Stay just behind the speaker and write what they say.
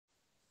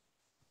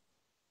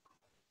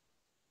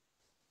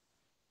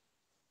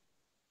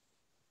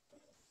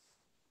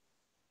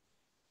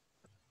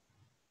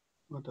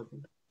What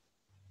happened?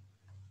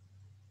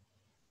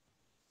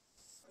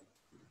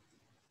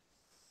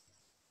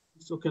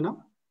 It's okay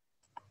now?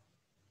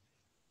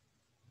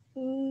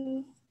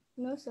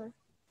 No, sir.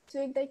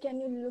 Suekta, can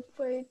you look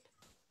for it?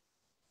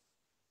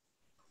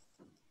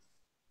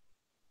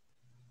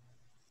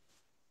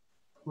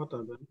 What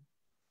happened?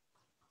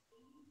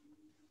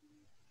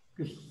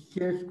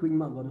 Share screen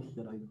मा गर्नुस्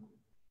जरा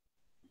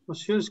यो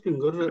Share screen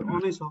गरेर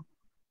on is on.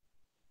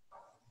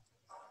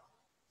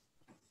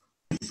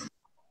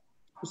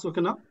 It's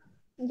okay now?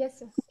 Yes,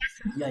 sir.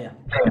 या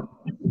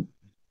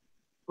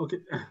Okay,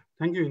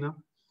 thank you, Ina.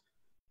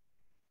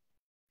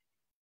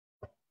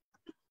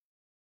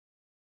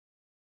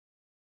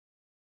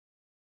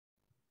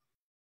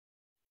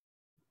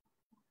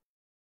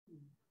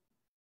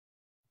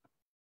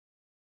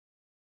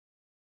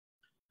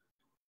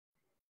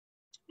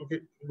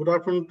 Okay, good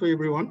afternoon to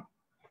everyone.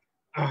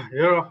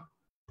 Here,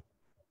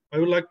 I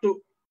would like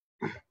to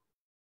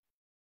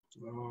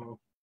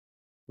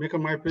make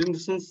my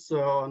presentations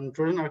on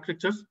Trojan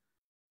architectures.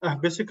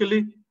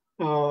 Basically,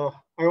 I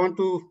want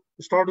to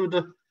start with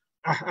the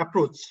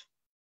approach,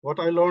 what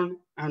I learned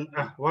and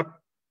what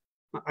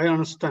I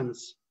understand.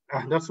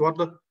 That's what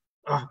the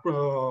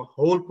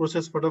whole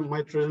process for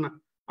my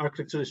Trojan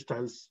architecture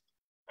styles.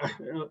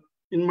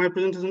 In my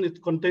presentation,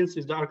 it contains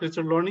is the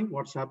architecture learning,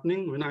 what's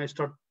happening when I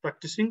start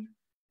practicing,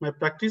 my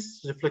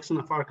practice, reflection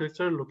of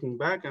architecture, looking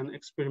back and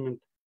experiment,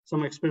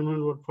 some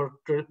experiment work for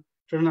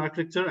Trojan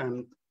architecture,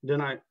 and then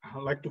I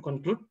like to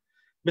conclude.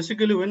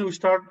 Basically, when we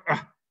start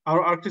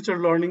our architecture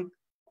learning,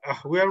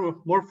 we are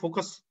more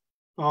focused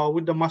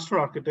with the master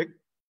architect.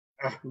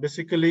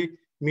 Basically,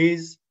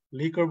 Mies,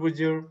 Le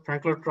Corbusier,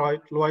 Frank Lloyd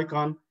Wright, Loy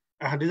Kahn.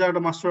 These are the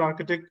master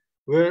architect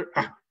where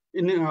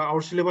in our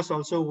syllabus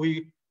also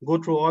we go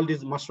through all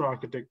these master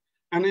architect.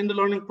 And in the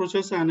learning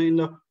process and in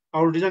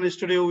our design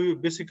studio, we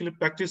basically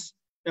practice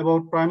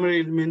about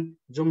primary element,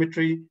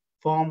 geometry,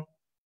 form,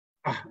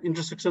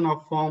 intersection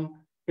of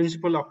form,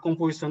 principle of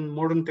composition,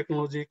 modern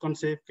technology,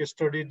 concept, case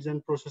study,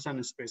 design process,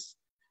 and space.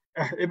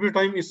 Every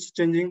time it's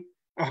changing,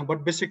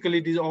 but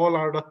basically these all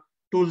are the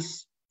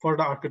tools for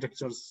the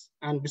architectures.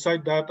 And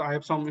beside that, I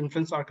have some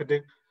influence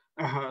architect.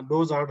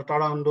 Those are the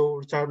Tara Ando,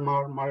 Richard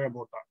Marr, Maria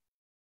Bota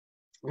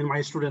in my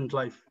student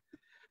life.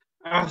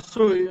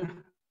 So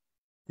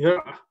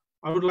here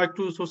I would like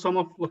to show some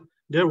of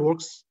their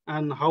works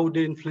and how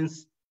they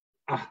influence.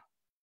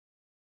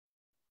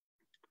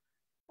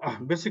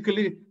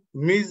 Basically,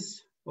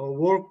 Mies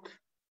work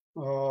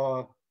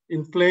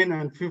in plain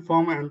and free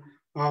form and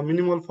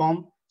minimal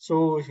form.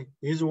 So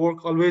his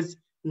work always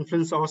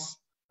influence us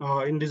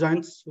in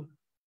designs.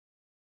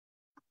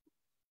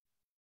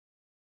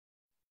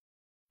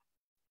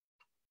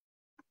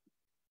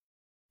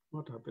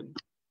 What happened?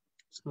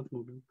 It's not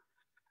moving.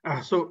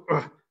 So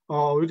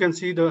we can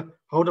see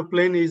how the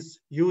plane is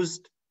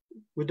used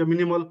with the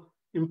minimal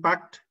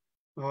impact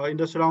in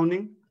the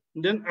surrounding.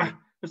 Then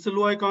it's a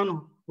Loy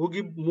Kahn who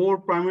give more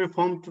primary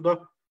form to the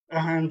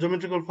and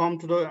geometrical form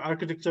to the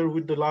architecture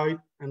with the light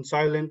and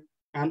silent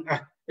and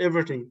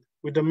everything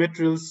with the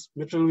material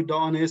with the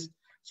honest.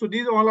 So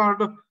these all are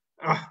the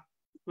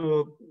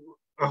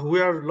we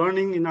are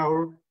learning in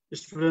our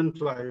student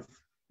life.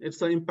 It's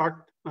the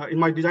impact in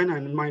my design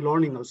and in my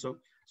learning also.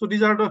 So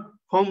these are the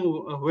form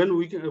when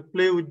we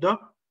play with the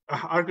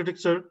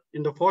architecture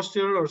in the first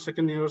year or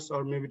second years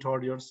or maybe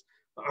third years.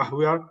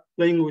 We are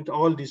playing with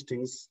all these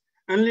things.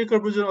 And Le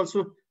Corbusier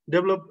also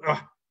developed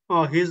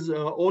his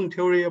own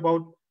theory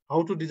about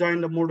how to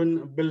design the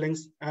modern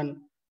buildings and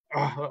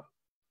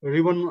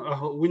ribbon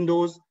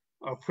windows,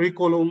 free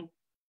column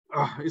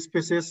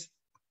spaces,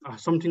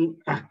 something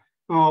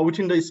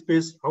within the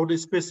space, how the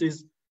space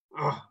is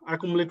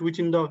accumulate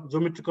within the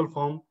geometrical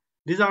form.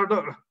 These are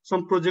the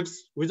some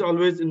projects which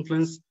always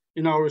influence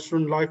in our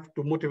student life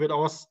to motivate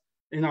us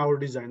in our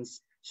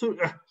designs. So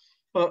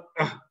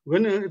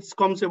when it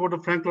comes about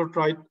the Frank Lloyd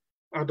Wright,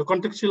 the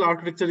contextual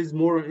architecture is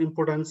more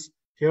important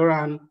here,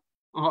 and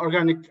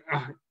organic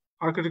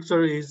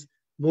architecture is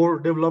more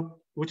developed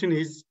within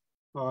his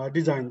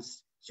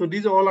designs. So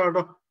these all are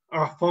the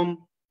form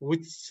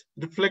which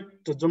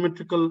reflect the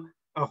geometrical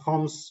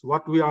forms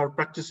what we are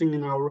practicing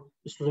in our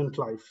student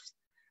life.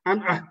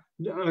 And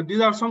these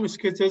are some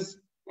sketches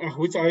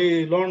which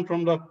I learned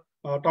from the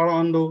Tara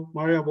Ando,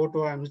 Maria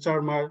Boto, and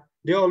Richard Marr.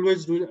 They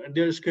always do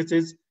their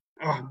sketches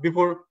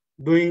before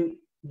doing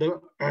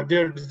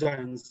their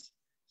designs.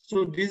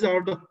 So these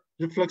are the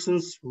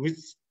reflections which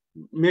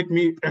make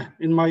me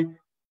in my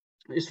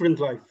student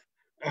life.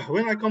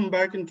 When I come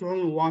back in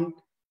 2001,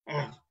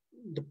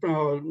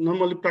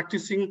 normally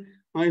practicing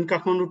in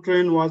Kathmandu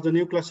train was the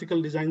new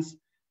classical designs,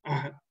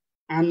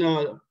 and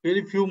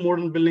very few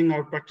modern building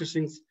are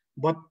practicing,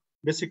 but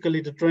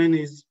basically the train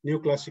is new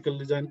classical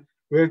design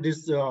where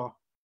these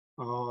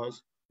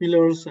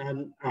pillars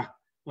and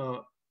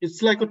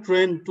it's like a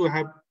train to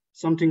have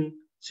something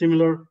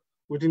similar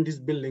within these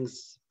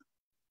buildings.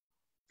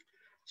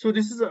 So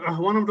this is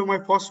one of my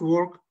first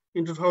work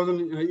in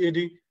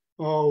 2080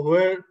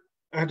 where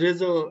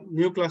there's a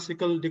new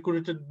classical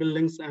decorated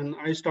buildings, and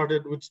I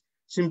started with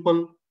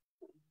simple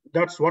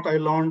that's what I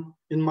learned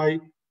in my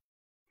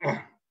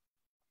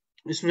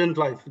student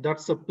life.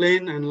 That's a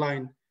plane and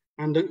line,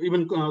 and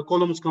even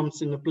columns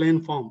comes in a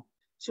plain form.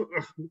 So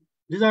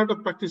these are the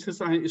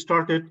practices I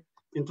started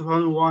in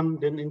 2001.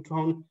 Then in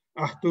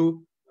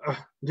 2002,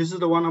 this is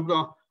the one of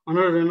the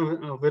another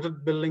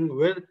renovated building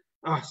where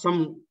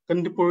some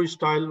contemporary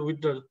style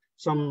with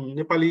some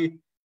Nepali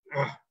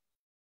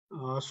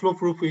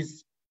slope roof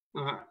is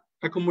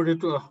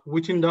accommodated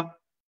within the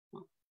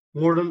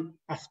modern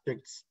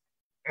aspects.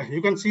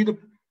 You can see the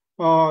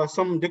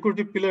some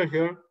decorative pillar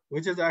here,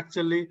 which is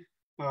actually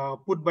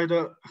put by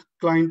the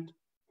client,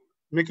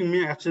 making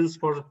me absence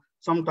for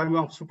some time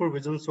of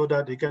supervision so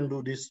that he can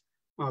do this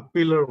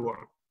pillar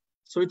work.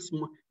 So it's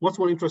much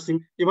more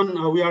interesting.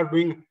 Even we are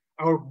doing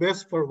our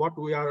best for what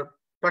we are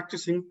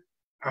practicing.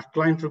 A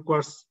client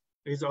requires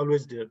is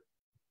always there.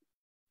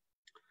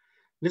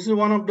 This is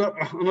one of the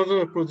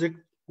another project,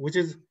 which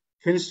is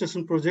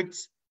fenestration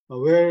projects,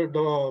 where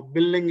the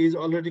building is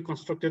already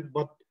constructed,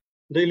 but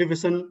the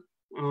elevation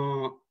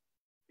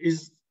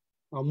is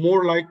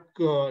more like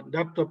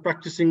that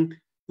practicing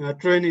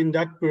train in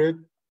that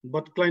period,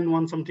 but client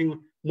wants something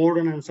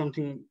modern and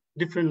something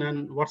different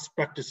than what's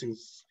practicing.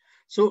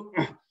 So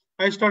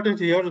I started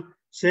here,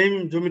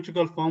 same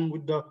geometrical form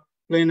with the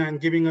plane and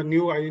giving a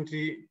new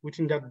identity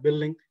within that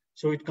building.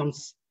 So it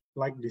comes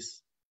like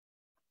this.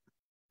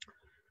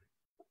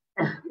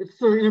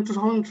 It's in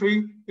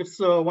 2003, it's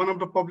one of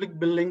the public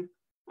building.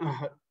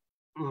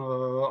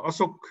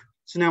 Ashok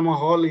Cinema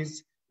Hall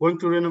is going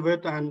to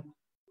renovate, and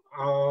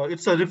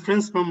it's a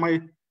reference from my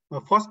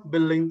first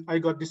building. I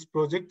got these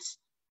projects,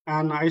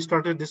 and I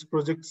started these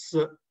projects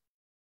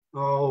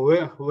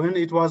when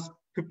it was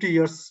 50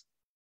 years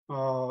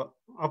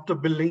after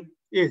building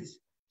age.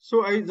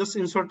 So I just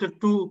inserted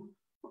two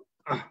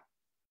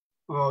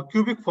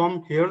cubic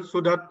form here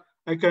so that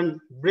I can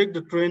break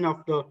the train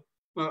of the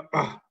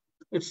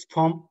its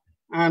form,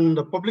 and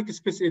the public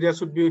space area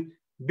should be a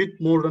bit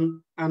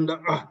modern, and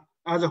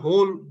as a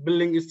whole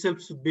building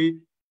itself should be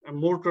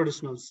more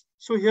traditional.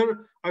 So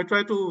here I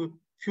try to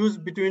fuse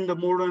between the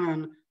modern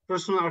and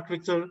traditional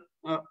architecture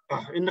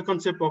in the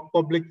concept of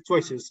public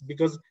choices,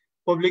 because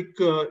public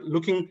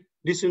looking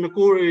this in the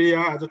core area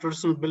as a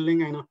traditional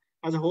building, and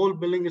as a whole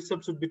building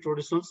itself should be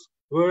traditional.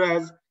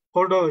 Whereas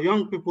for the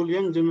young people,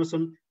 young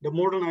generation, the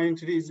modern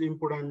identity is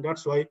important.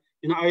 That's why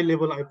in eye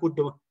level I put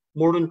the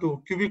modern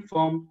to cubic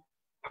form,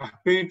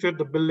 penetrate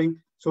the building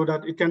so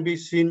that it can be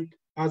seen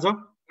as a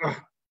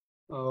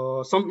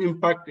some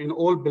impact in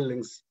all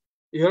buildings.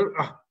 Here,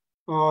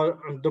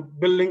 the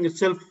building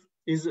itself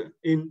is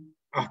in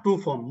two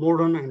form,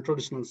 modern and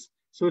traditional.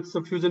 So it's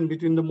a fusion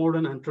between the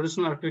modern and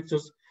traditional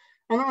architectures.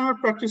 And our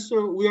practice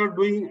we are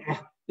doing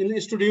in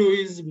the studio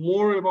is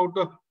more about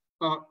the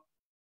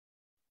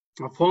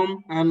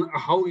form and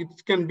how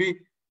it can be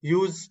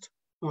used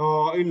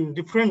in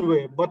different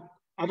way. But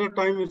other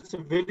time it's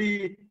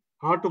very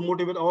hard to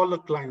motivate all the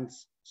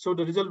clients. So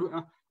the result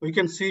we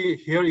can see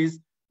here is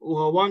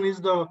one is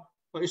the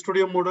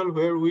studio model,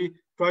 where we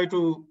try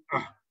to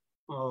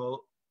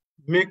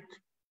make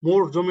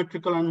more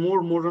geometrical and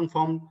more modern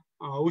form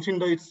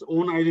within its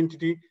own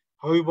identity.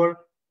 However,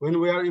 when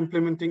we are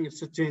implementing,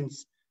 it's a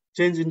change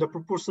in the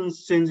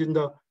proportions, change in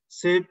the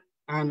shape,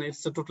 and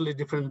it's a totally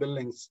different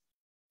buildings.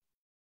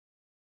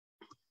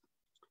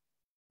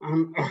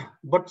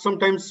 But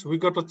sometimes we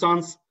got a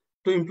chance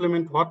to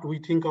implement what we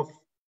think of.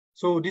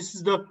 So this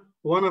is the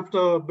one of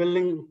the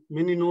building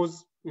many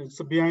knows.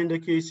 It's behind the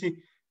KC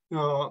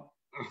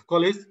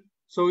college.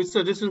 So it's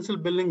a residential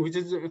building which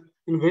is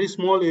in very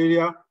small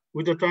area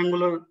with a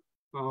triangular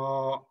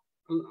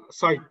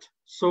site.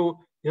 So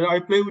here I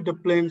play with the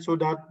plane so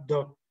that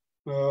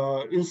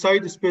the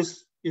inside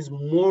space is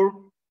more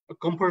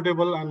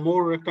comfortable and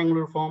more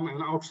rectangular form,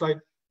 and outside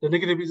the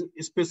negative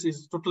space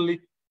is totally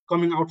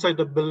coming outside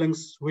the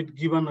buildings with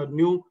given a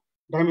new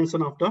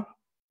dimension of the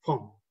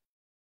form.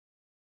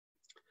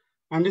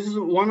 And this is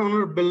one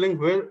other building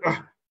where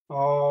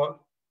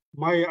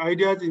my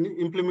ideas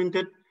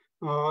implemented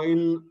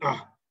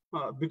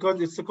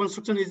because its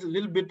construction is a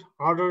little bit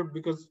harder,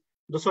 because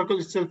the circle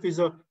itself is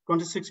a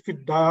 26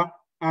 feet dia,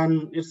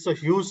 and it's a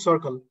huge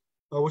circle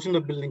within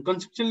the building.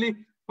 Conceptually,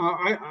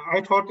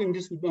 I thought in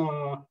this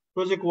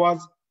project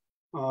was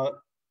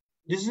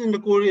this is in the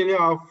core area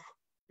of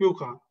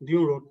Pyuka,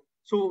 Dune Road.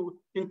 So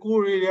in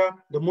core area,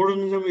 the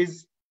modernism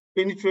is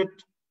penetrate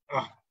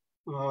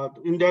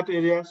in that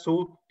area.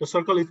 So the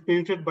circle is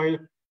penetrated by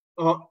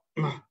a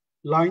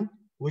line,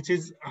 which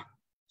is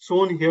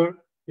shown here,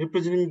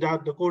 representing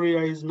that the core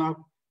area is not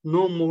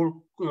no more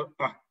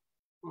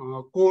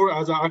core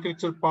as an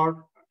architecture part.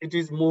 It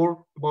is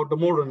more about the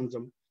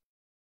modernism.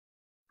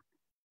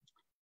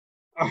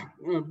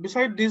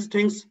 Beside these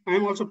things, I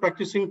am also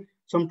practicing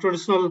some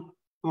traditional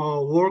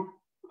work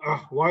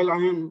while I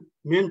am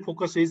main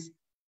focus is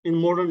in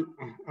modern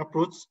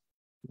approach,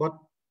 but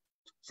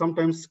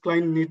sometimes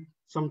client need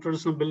some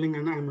traditional building,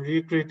 and I'm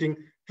recreating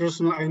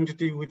traditional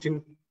identity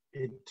within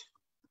it.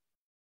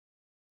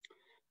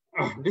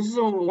 This is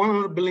one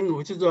other building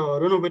which is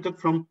renovated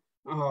from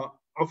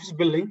office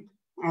building.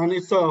 and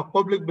it's a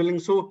public building.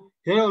 So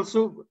here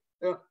also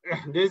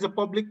there is a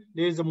public,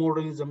 there is a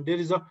modernism, there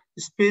is a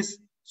space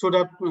so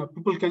that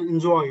people can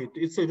enjoy it.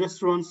 It's a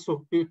restaurant,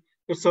 so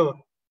it's a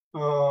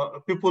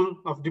people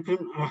of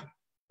different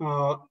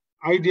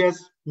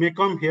ideas may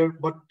come here,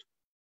 but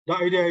the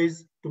idea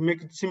is to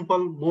make it simple,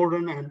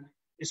 modern, and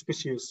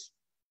spacious.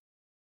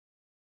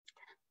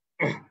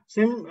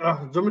 Same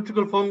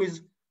geometrical form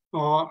is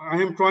I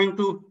am trying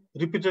to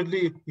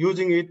repeatedly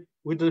using it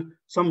with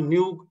some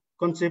new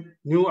concept,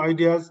 new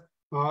ideas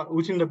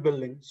within the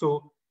building.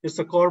 So it's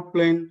a curved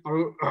plane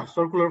or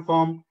circular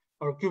form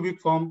or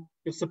cubic form.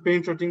 It's a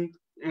penetrating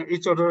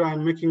each other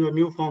and making a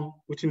new form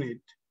within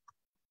it.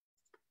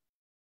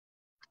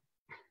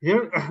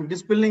 Here,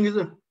 this building is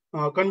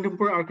a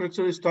contemporary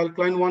architecture style.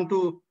 Client want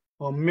to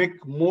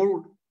make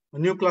more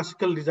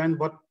neoclassical design,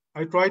 but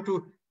I try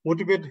to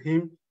motivate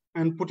him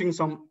and putting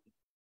some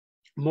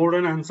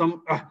modern and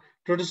some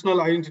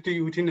traditional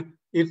identity within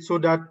it so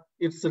that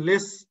it's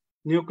less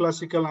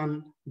neoclassical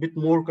and bit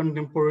more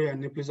contemporary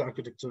and Nepalese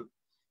architecture.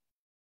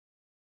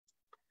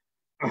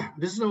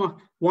 This is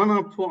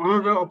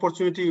another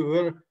opportunity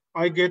where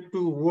I get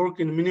to work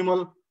in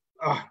minimal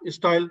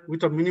style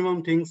with a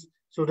minimum things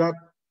so that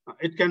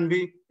it can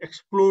be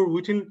explored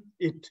within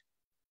it.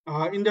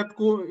 In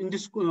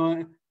this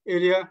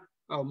area,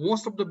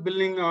 most of the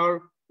building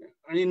are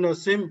in the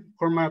same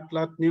format,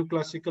 like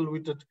neoclassical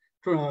with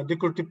a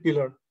decorative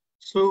pillar.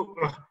 So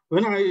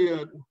when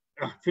I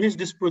finished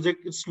this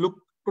project, it's looked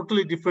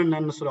totally different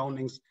than the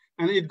surroundings,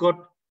 and it got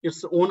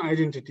its own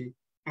identity,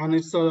 and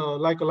it's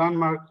like a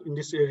landmark in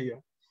this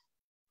area.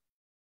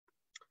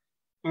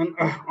 And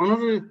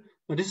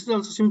this is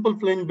a simple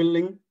plain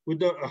building with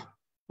the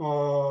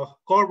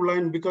curved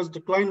line because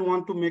the client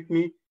want to make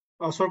me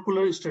a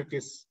circular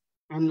staircase.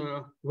 And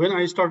when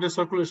I start a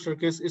circular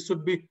staircase, it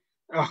should be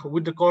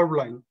with the curved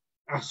line.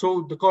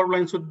 So the curved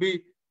line should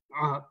be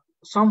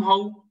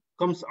somehow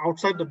comes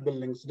outside the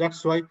buildings.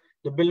 That's why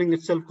the building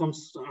itself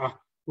comes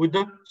with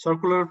the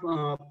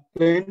circular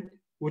plane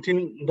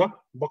within the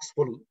box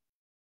volume.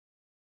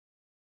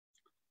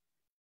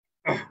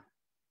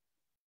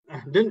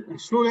 Then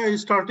slowly I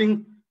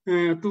starting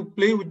to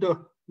play with the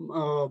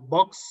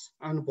box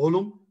and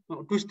volume,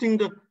 twisting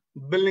the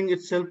building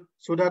itself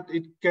so that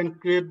it can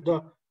create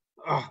the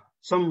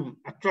some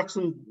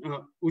attraction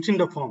within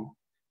the form.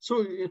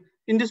 So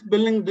in this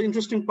building, the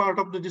interesting part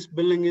of this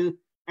building is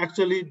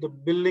actually the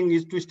building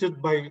is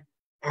twisted by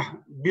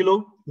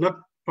below, not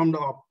from the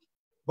up,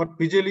 but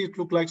visually it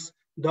looks like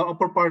the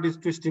upper part is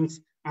twisting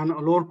and the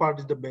lower part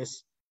is the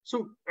base.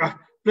 So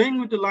playing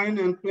with the line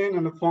and plane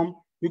and the form,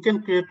 you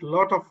can create a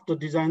lot of the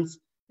designs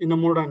in the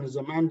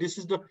modernism. And this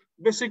is the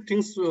basic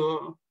things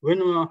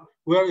when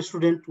we are a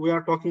student, we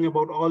are talking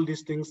about all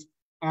these things.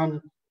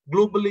 And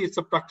globally, it's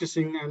a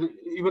practicing, and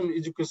even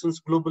educations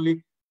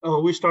globally,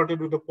 we started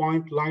with the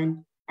point,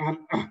 line, and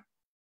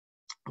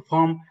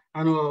form,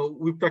 and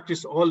we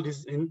practice all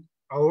this in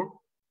our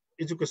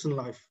education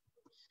life.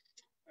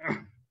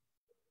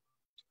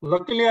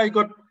 Luckily, I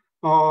got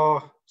a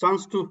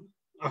chance to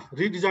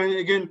redesign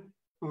again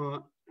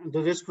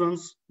the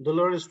restaurants. The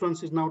lower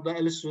restaurants is now the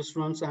Alice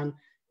restaurants, and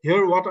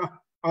here what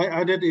I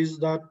added is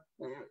that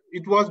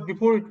it was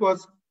before it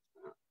was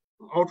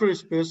outer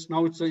space,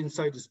 now it's an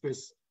inside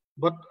space.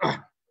 But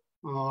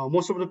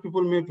most of the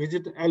people may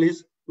visit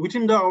Alice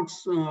within the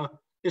outs.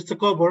 It's a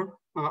cover.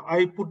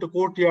 I put the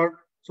courtyard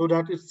so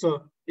that it's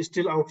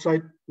still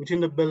outside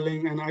within the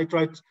building, and I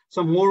tried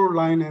some more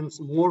line and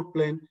some more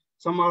plane.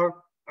 Some are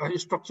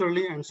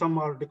structurally and some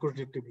are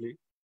decoratively.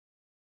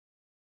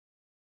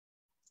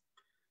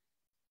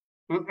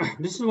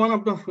 This is one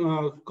of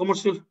the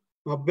commercial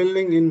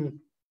building in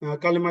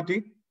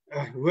Kalimati,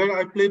 where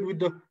I played with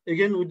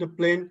the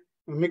plane,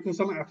 making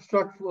some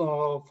abstract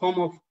form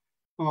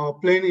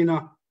of plane in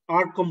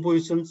art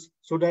compositions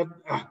so that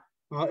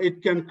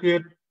it can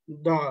create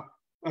the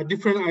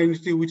different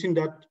identity within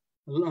that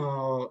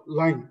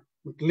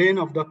lane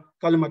of the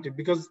Kalimati,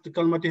 because the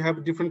Kalimati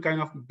have different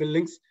kind of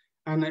buildings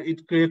and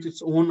it creates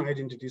its own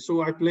identity.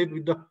 So I played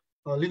with the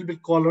little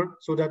bit color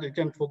so that it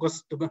can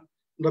focus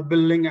the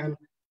building, and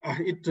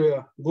it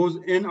goes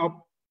in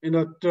up in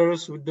a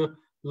terrace with the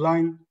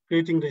line,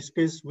 creating the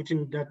space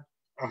within that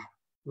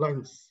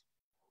lines.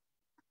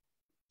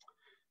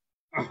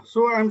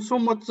 So I'm so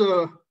much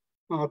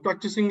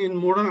practicing in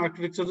modern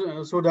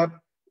architecture so that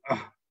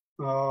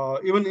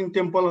even in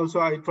temple also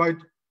I tried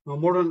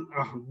modern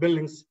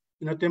buildings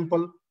in a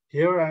temple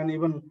here, and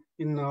even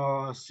in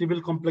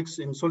civil complex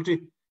in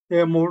Solti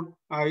Airmore,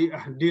 I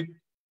did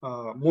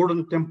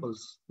modern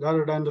temples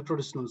rather than the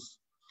traditionals.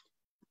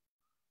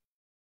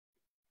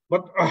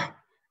 But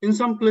in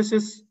some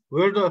places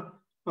where the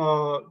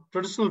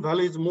traditional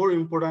value is more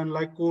important,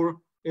 like core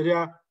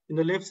area in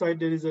the left side,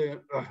 there is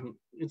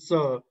it's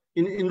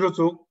in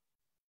Indrachok,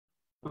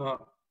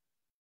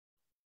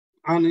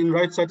 and in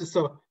right side is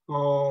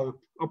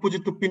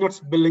opposite to Peanuts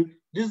building.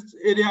 This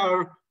area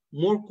are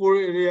more core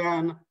area,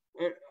 and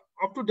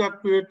up to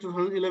that period,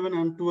 2011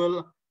 and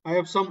 12, I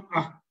have some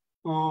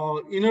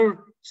inner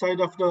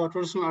side of the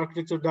traditional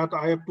architecture that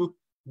I have to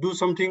do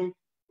something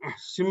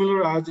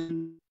similar as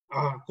in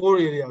core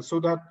area. So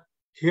that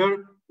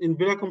here in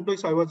Bira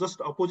complex, I was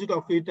just opposite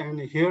of it, and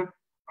here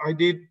I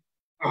did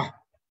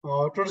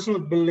traditional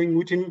building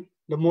within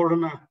the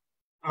modern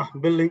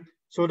building,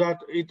 so that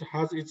it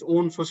has its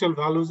own social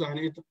values and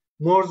it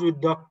merges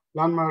with the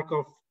landmark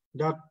of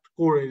that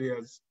core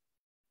areas.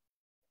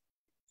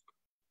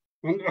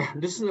 And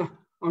this is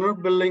another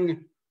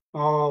building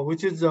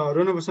which is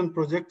renovation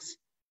projects.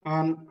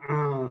 And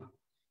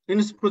in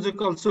this project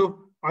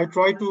also, I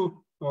try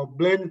to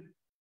blend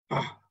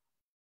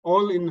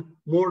all in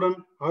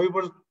modern.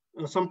 However,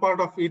 some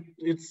part of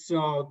it's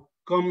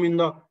come in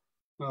the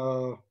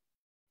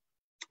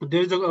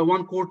there is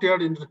one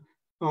courtyard in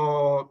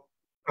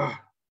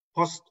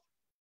first,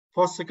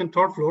 second,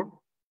 third floor.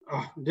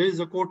 There is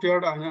a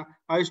courtyard, and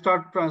I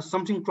start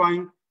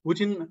trying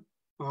within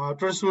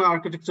traditional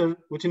architecture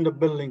within the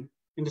building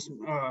in this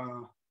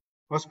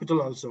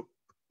hospital also.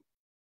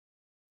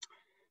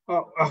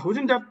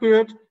 Within that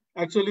period,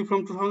 actually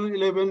from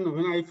 2011,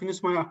 when I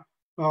finished my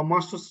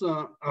master's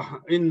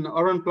in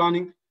urban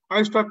planning,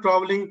 I start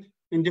traveling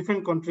in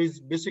different countries.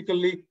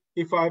 Basically,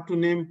 if I have to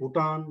name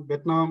Bhutan,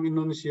 Vietnam,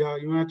 Indonesia,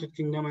 United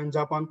Kingdom, and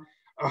Japan,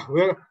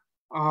 where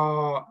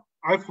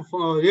I've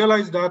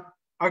realized that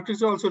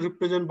architecture also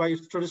represented by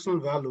its traditional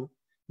value.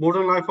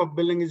 Modern life of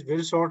building is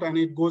very short and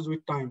it goes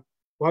with time,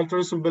 while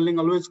traditional building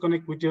always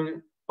connect with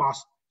your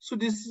past. So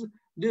this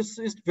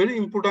is very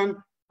important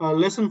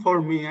lesson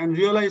for me and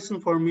realization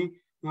for me,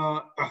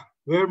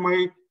 where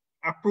my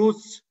approach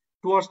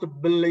towards the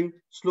building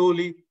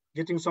slowly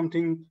getting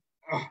something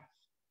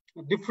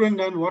different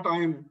than what I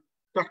am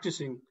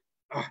practicing.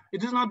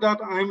 It is not that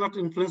I am not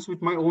influenced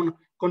with my own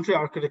country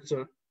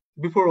architecture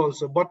before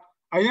also, but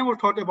I never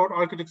thought about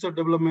architecture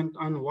development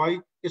and why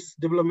its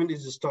development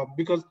is stopped,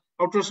 because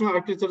our traditional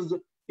architecture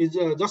is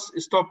just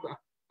stopped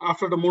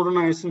after the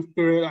modernization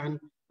period and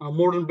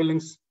modern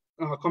buildings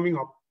coming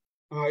up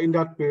in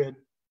that period.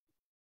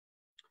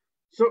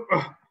 So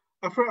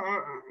after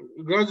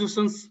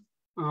graduations,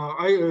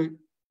 I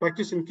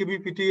practiced in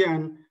KBPT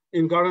and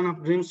in Garden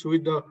of Dreams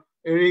with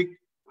Eric,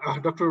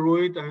 Dr.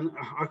 Rohit, and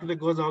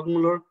architect Gaz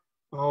Hagmuller,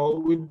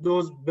 with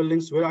those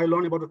buildings where I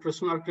learned about the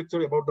traditional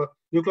architecture, about the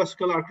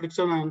neoclassical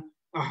architecture and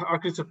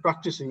architecture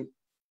practicing.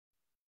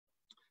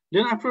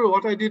 Then after,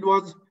 what I did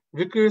was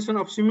recreation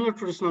of similar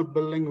traditional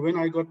building when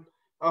I got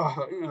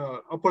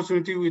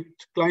opportunity with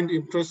client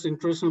interest in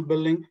traditional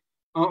building.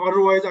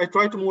 Otherwise, I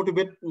try to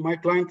motivate my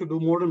client to do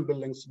modern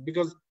buildings,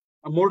 because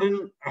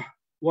modern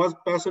was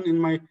passion in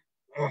my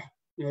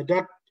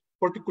that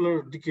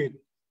particular decade.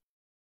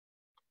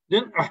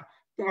 Then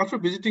after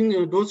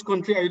visiting those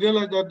countries, I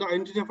realized that the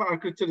identity of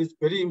architecture is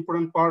very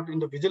important part in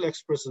the visual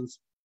expressions.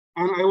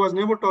 And I was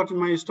never taught in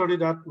my study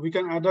that we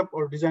can adapt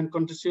or design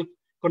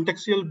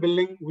contextual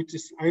building, which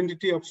is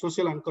identity of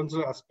social and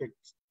cultural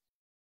aspects.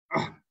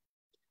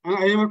 And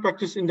I never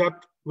practiced in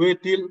that way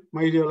till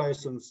my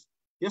realizations.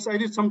 Yes, I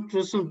did some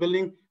traditional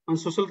building and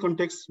social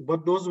context,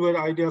 but those were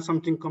ideas,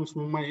 something comes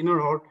from my inner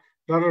heart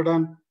rather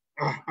than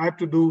I have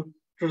to do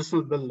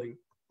traditional building.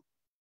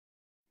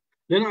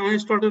 Then I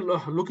started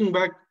looking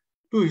back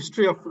to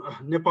history of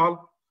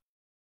Nepal,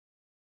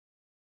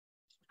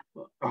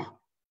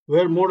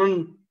 where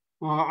modern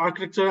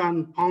architecture,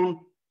 and found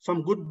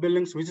some good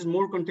buildings which is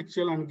more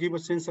contextual and give a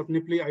sense of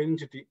Nepali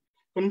identity.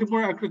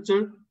 Contemporary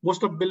architecture,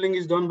 most of building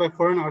is done by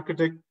foreign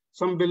architect.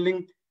 Some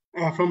building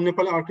from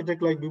Nepal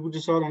architect like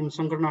Vibhuti and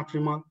Sankarnath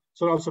Rimal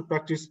also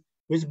practice,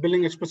 which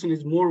building expression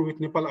is more with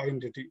Nepal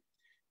identity.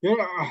 Here,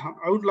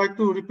 I would like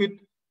to repeat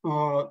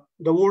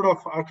the word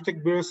of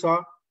architect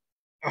Birsa.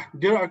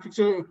 Their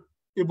architecture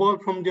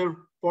evolved from their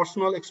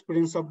personal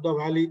experience of the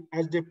valley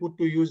as they put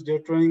to use their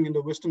training in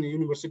the Western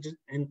universities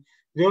and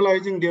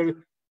realizing their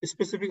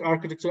specific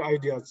architecture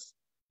ideas.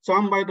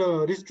 Some by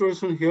the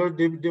restoration here,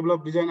 they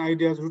develop design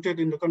ideas rooted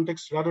in the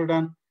context rather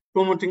than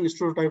promoting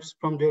stereotypes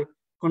from their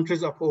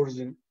countries of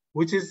origin,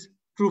 which is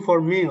true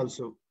for me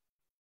also.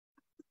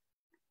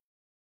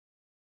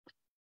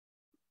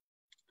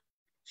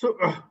 So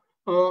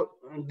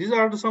these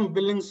are some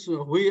buildings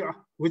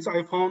which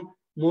I found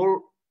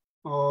more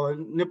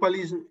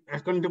Nepalese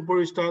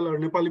contemporary style or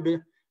Nepali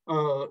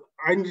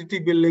identity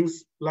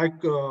buildings, like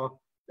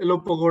Yellow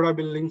Pagoda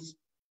buildings.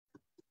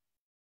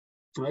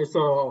 It's a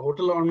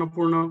Hotel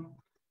Annapurna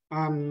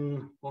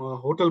and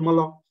Hotel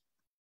Mala,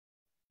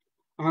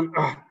 and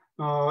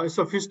it's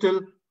a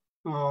Fistel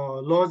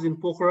lodge in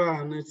Pokhara,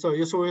 and it's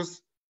a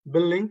SOS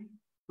building,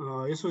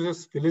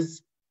 SOS village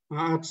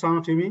at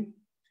Sanatimi.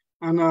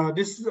 And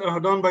this is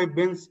done by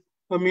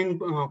Benjamin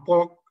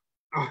Pollock,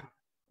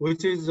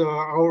 which is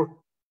our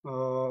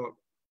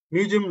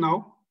museum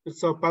now.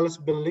 It's a palace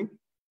building.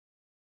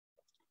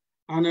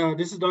 And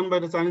this is done by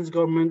the Chinese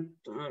government.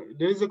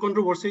 There is a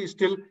controversy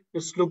still,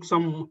 it's look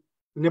some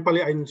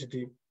Nepali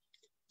identity.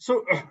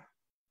 So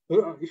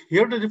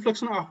here the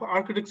reflection of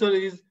architecture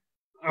is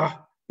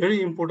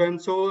very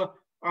important. So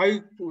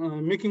I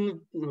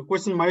making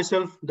question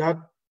myself that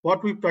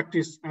what we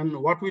practice and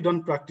what we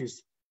don't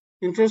practice.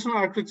 In traditional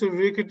architecture,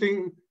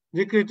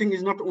 recreating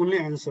is not only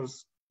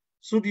answers.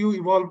 Should you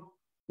evolve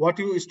what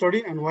you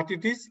study and what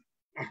it is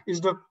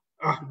the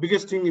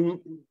biggest thing in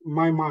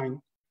my mind.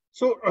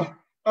 So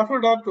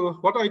after that,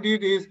 what I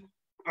did is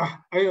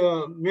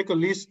I make a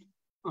list.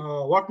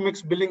 What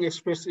makes building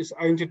express its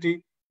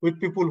identity with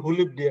people who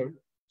live there.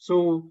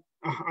 So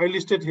I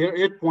listed here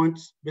 8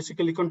 points,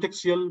 basically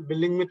contextual,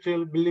 building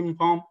material, building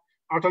form,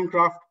 art and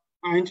craft,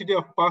 identity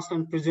of past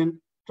and present,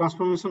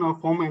 transformation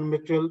of form and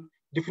material,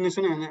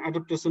 definition and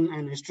adaptation,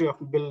 and history of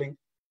building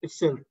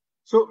itself.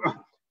 So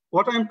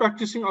what I'm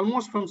practicing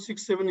almost from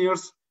 6-7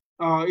 years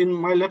in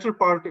my latter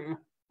part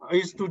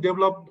is to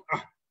develop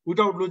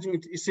without losing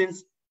its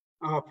essence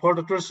for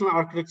the traditional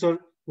architecture,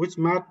 which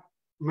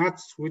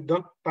matches with the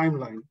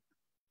timeline.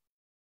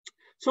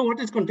 So what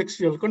is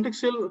contextual?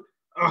 Contextual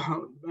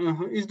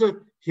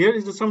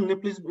some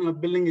Nepalese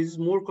building is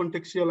more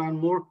contextual and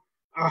more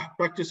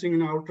practicing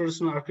in our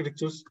traditional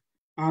architectures.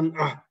 And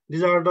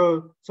these are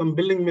some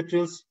building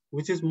materials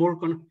which is more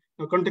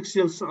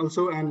contextual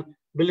also, and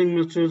building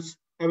materials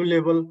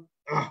available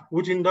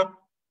within the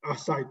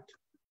site.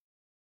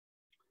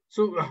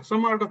 So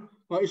some are the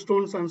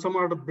stones and some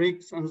are the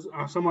bricks and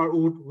some are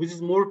wood, which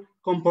is more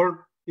comfort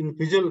in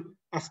visual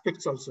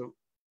aspects also.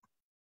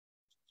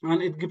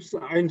 And it gives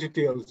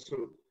identity also.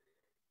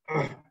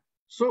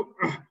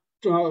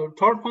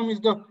 Third form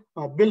is the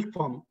built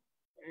form.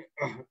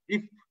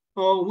 If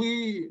we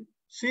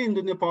see in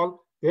the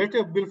Nepal, variety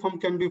of built form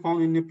can be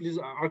found in Nepalese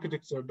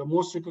architecture. The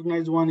most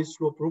recognized one is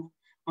slope roof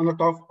on the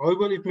top.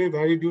 However, it may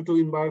vary due to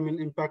environment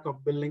impact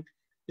of building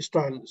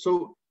style.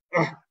 So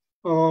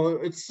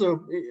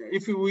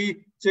if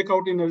we check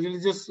out in a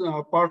religious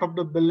part of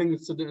the building,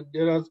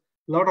 there are a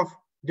lot of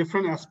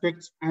different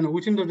aspects, and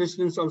within the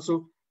residence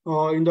also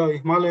in the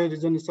Himalaya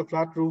region, it's a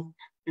flat roof.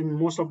 In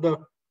most of the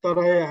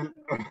Tarai and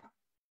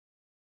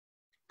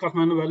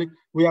Kathmandu Valley,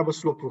 we have a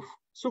slope roof.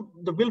 So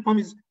the build form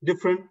is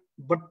different,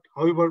 but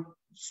however,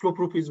 slope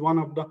roof is one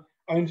of the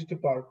identity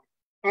part.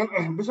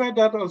 And beside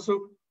that also,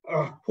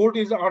 fourth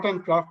is art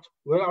and craft,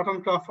 where art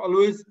and craft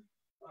always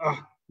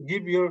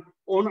give your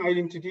own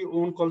identity,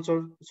 own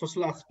culture,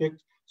 social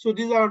aspect. So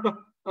these are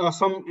the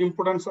some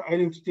important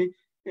identity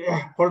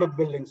for the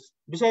buildings.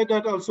 Beside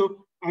that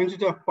also,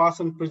 identity of past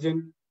and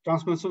present,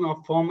 transformation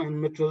of form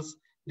and materials,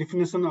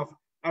 definition of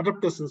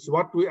adaptations,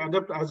 what we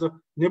adapt as a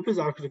Nepalese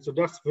architecture,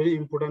 that's very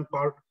important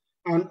part,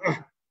 and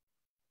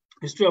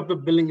history of the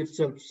building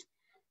itself.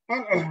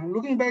 And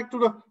looking back to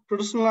the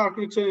traditional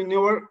architecture in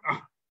our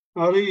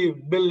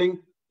building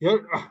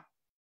here,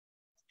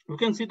 you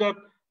can see that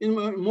in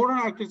modern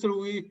architecture,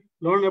 we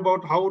learn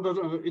about how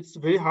it's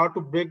very hard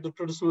to break the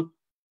traditional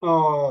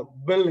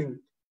building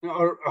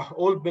or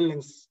old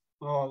buildings.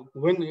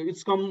 When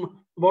it's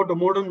come about the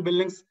modern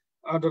buildings,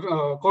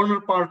 the corner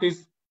part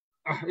is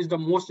the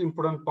most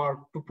important part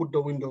to put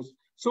the windows.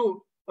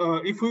 So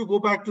if we go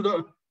back to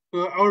the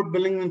our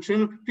building in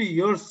 350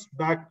 years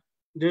back,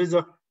 there is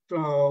a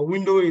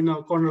window in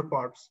a corner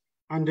parts,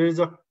 and there is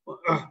a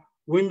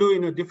window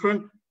in a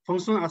different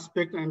functional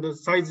aspect, and the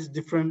size is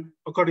different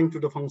according to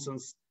the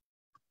functions.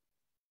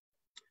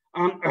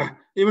 And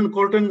even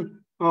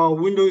curtain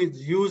window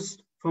is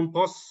used from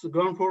first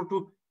ground floor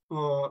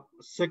to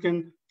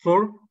second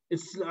floor.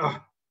 It's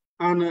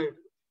and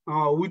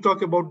we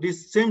talk about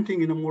this same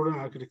thing in the modern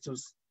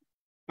architectures.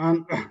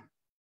 And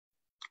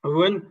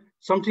when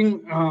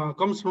something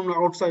comes from the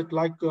outside,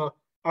 like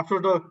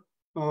after the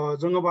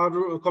Janga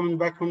Bahadur coming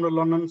back from the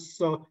London's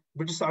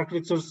British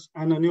architectures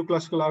and new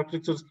classical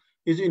architectures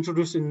is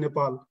introduced in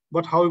Nepal.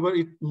 But however,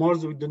 it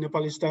merged with the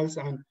Nepali styles,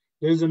 and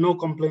there is no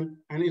complaint,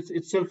 and it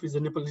itself is the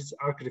Nepalese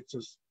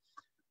architectures.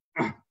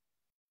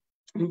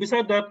 And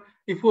beside that,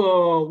 if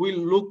we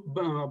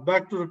look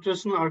back to the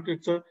traditional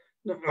architecture,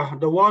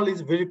 the wall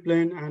is very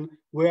plain, and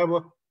we have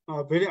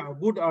a very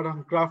good art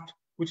and craft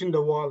within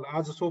the wall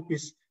as a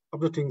showpiece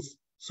of the things.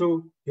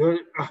 So here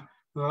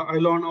I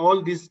learned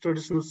all these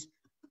traditional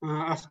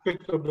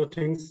aspects of the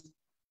things.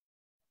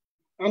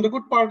 And the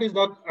good part is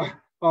that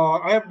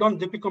I have done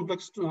JP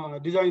Complex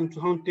design in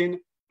 2010,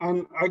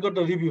 and I got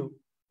the review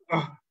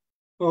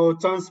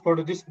chance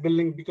for this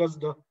building because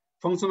the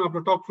function of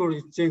the top floor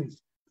is changed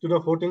to the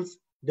hotels.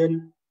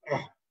 Then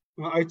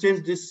I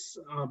changed this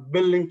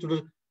building to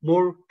the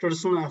more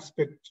traditional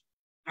aspect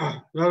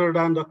rather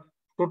than the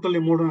totally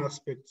modern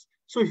aspects.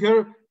 So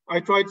here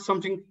I tried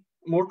something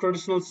more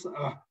traditional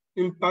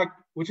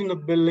impact within the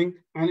building,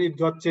 and it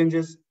got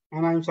changes,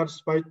 and I'm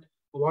satisfied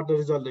what the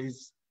result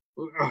is.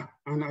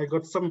 And I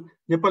got some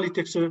Nepali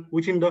texture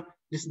within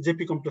this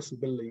JP Complex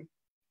building.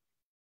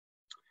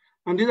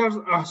 And these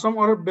are some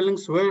other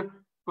buildings where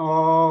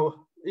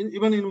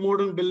even in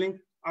modern building,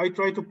 I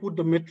try to put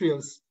the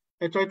materials.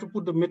 I try to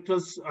put the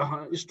materials,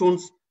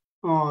 stones,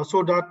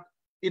 so that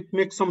it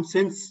makes some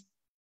sense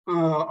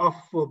of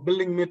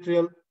building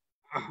material,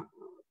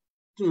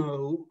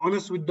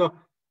 honest with the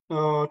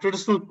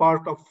traditional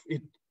part of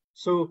it.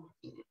 So,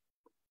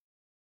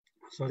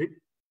 sorry.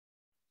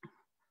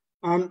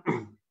 And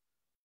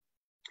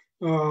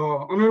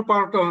another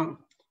part,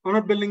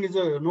 another building is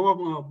a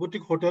Nova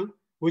Boutique Hotel,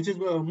 which is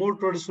more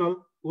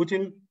traditional.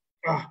 Within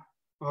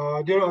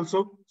there are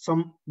also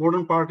some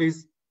modern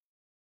parties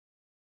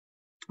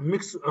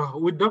mix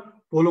with the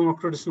volume of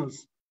traditionals.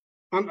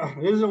 And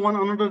here is one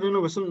another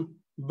renovation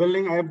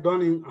building I have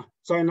done in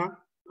China,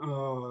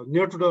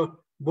 near to the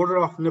border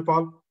of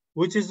Nepal,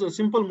 which is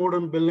simple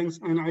modern buildings.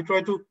 And I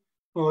try to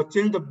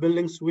change the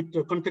buildings with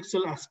the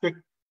contextual aspect.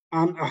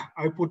 And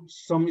I put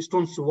some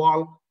stones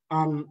wall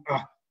and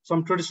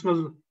some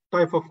traditional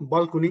type of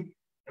balcony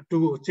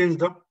to change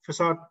the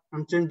facade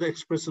and change the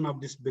expression of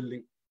this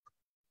building.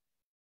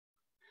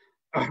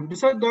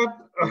 Besides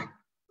that,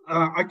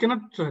 I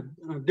cannot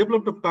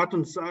develop the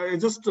patterns. I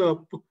just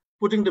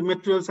putting the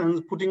materials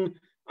and putting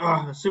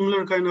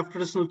similar kind of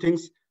traditional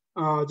things.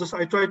 Just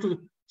I try to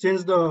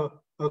change the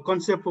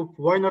concept of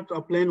why not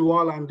a plain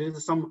wall and there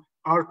is some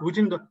art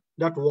within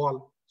that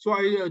wall. So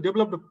I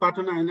developed a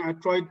pattern and I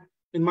tried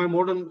in my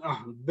modern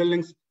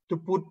buildings to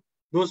put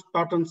those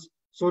patterns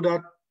so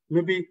that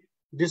maybe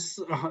this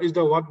is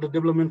the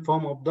development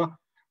form of the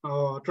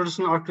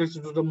traditional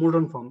architecture to the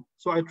modern form.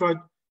 So I tried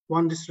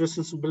one this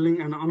residential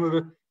building and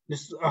another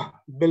this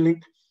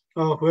building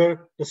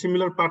where the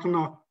similar pattern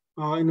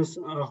in this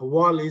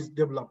wall is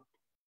developed.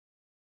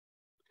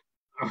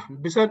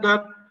 Beside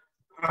that,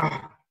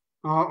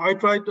 I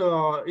tried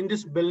in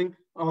this building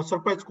a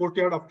surprise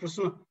courtyard of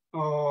traditional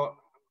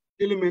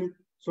element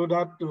so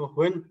that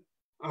when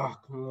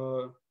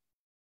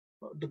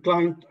the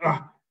client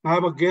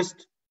have a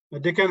guest,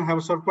 they can have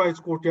a surprise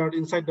courtyard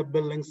inside the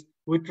buildings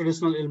with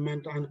traditional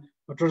element and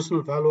a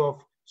traditional value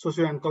of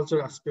socio and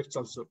cultural aspects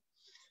also.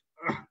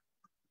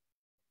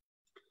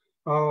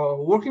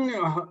 Working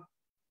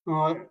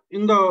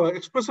in the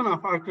expression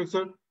of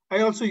architecture,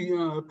 I also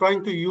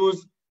trying to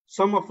use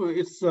some of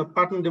its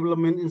pattern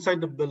development inside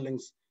the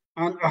buildings.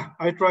 And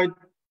I tried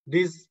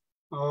this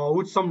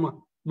with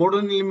some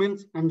modern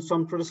elements and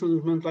some traditional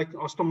elements like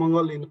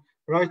Ashtamangal in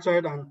right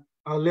side and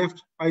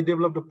left. I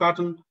developed a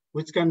pattern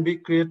which can be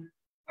created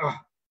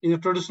in a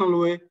traditional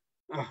way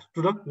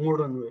to the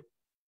modern way.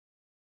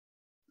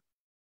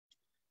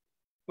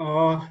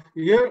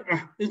 Here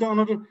is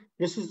another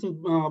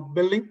residential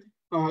building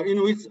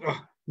in which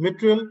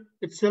material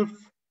itself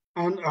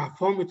and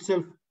form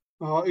itself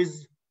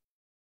is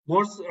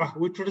merged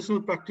with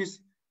traditional practice.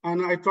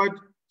 And I tried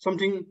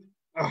something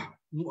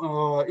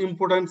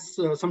importance,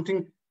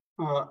 something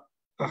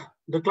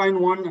the client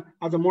one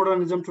as a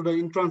modernism to the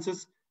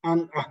entrances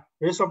and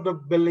rest of the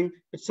building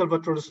itself a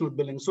traditional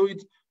building. So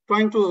it's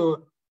trying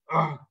to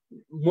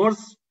merge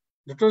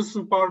the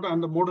traditional part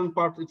and the modern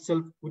part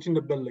itself within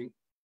the building.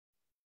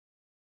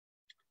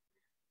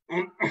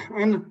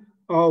 And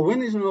when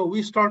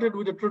we started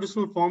with the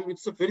traditional form,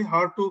 it's very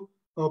hard to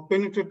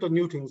penetrate the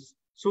new things.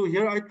 So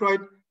here I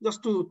tried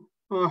just to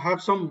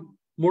have some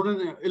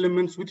modern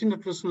elements within the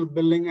traditional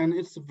building, and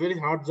it's a very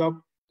hard job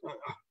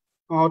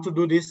to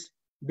do this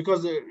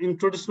because in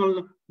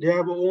traditional they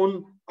have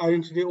own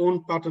identity,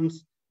 own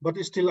patterns, but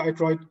still I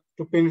tried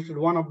to penetrate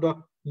one of the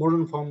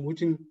modern form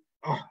within.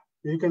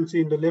 You can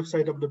see in the left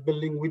side of the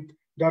building with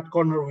that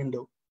corner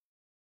window,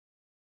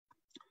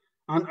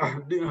 and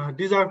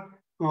these are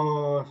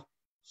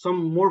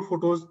some more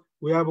photos.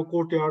 We have a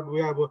courtyard,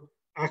 we have a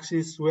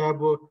axis, we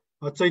have a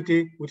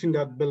chaiti within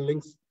that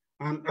buildings,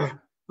 and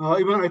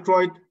even I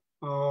tried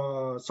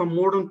some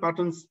modern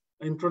patterns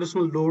in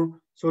traditional door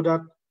so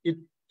that it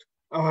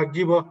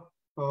give a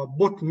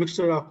both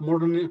mixture of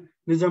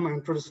modernism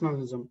and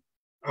traditionalism.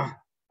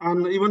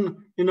 And even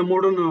in a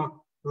modern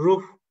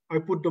roof, I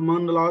put the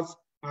mandalas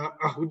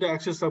with the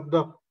access of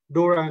the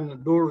door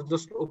and door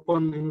just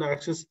open in the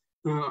access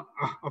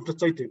of the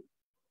chaiti.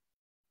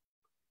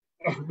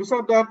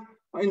 Besides that,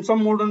 in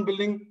some modern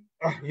building,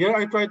 here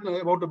I tried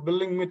about the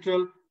building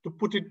material to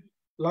put it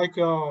like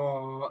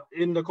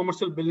in the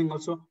commercial building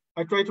also.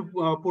 I try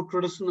to put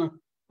traditional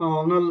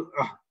or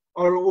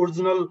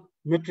original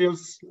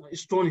materials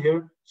stone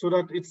here so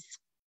that it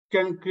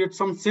can create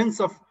some sense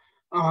of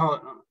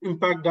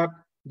impact that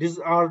these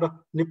are the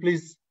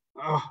Nepalese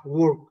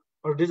work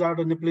or these are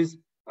the Nepalese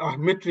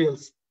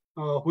materials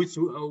which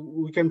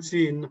we can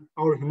see in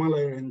our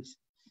Himalaya range.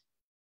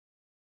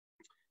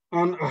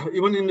 And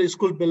even in the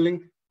school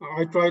building,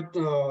 I tried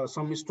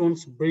some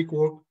stones brick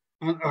work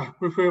and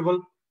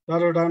preferable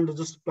rather than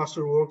just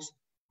plaster works.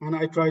 And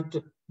I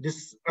tried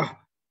this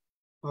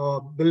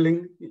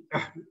building.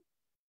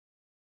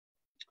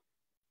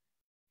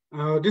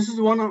 This is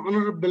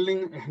another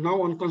building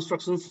now on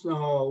constructions,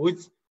 which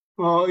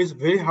is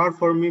very hard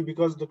for me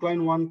because the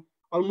client one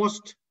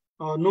almost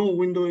no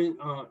window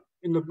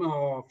in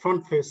the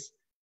front face.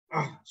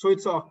 So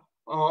it's a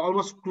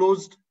almost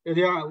closed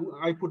area.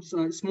 I put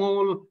a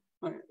small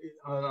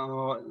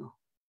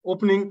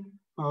opening.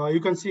 You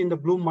can see in the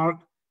blue mark,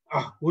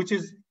 which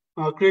is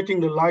creating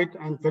the light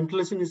and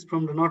ventilation is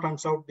from the north and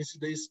south. This is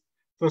the east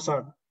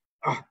facade,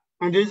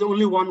 and there is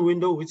only one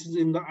window which is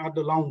in the at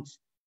the lounge.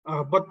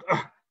 But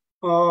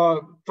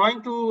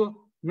trying to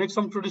make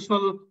some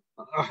traditional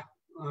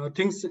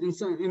things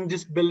in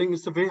this building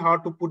is very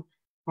hard to put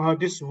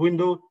this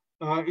window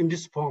in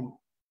this form.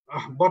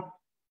 But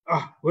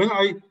when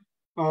I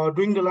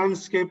doing the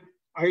landscape,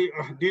 I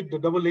did the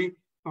double E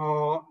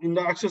in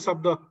the access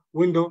of the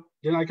window.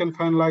 Then I can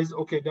finalize,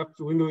 okay, that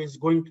window is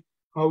going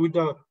with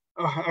the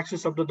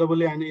axis of the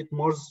AA, and it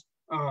merges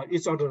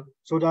each other,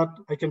 so that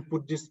I can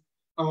put this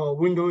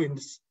window in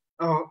this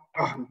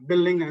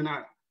building. And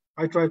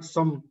I tried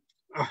some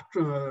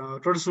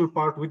traditional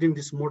part within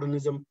this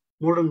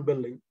modern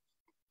building.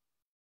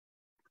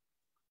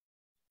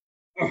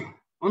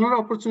 Another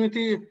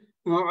opportunity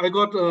I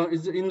got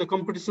is in the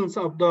competitions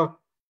of the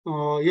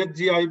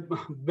HGI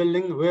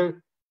building,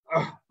 where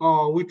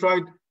we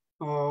tried,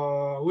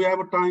 we have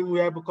a time, we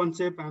have a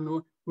concept,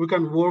 and we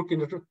can work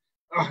in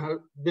a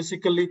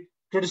basically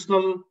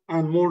traditional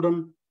and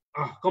modern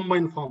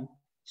combined form.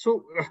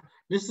 So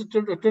this is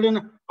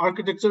traditional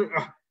architecture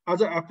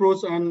as an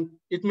approach, and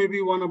it may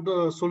be one of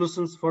the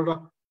solutions for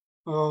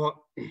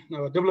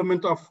the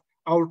development of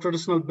our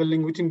traditional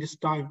building within this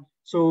time.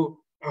 So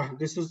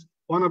this is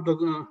one of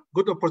the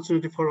good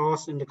opportunity for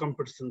us in the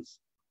competitions.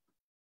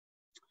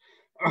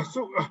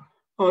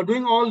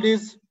 Doing all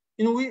this,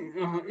 we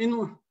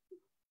in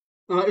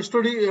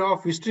study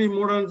of history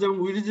modernism,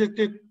 we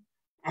rejected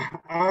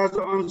as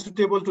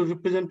unsuitable to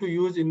represent to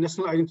use in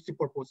national identity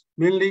purpose,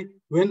 mainly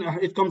when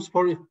it comes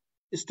for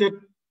state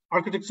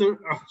architecture.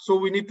 So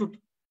we need to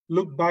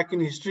look back in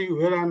history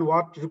where and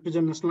what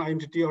represent national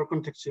identity or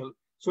contextual,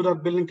 so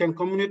that building can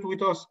communicate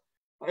with us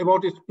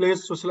about its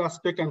place, social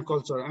aspect, and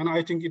culture. And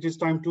I think it is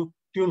time to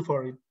tune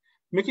for it.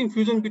 Making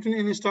fusion between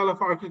any style of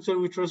architecture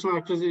with traditional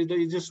architecture is the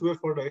easiest way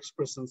for the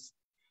expressions.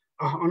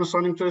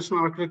 Understanding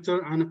traditional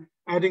architecture and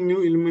adding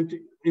new element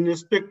in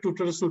respect to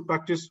traditional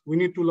practice, we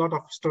need to lot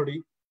of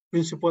study,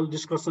 principle,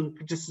 discussion,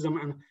 criticism,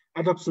 and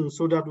adoption,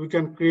 so that we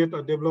can create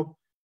a develop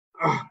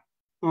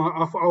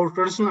of our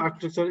traditional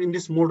architecture in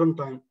this modern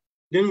time.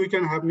 Then we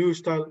can have new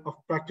style of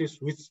practice,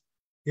 which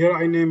here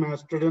I name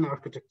as traditional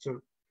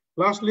architecture.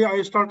 Lastly,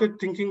 I started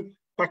thinking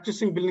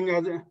practicing building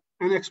as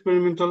an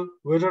experimental,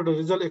 whether the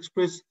result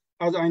express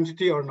as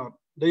identity or not.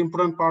 The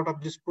important part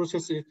of this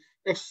process is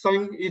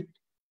exercising it,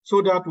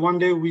 so that one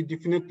day we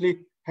definitely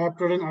have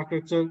traditional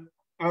architecture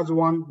as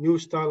one new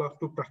style of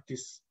to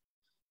practice.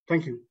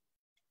 Thank you.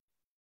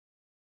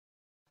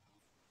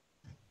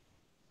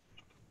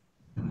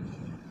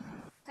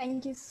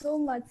 Thank you so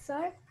much,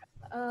 sir.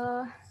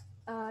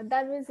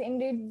 That was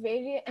indeed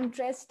very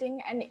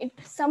interesting, and it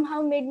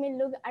somehow made me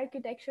look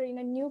architecture in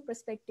a new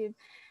perspective.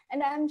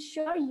 And I'm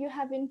sure you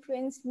have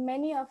influenced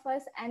many of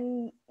us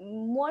and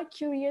more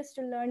curious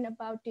to learn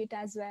about it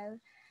as well.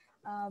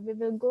 We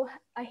will go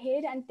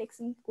ahead and take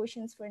some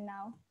questions for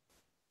now.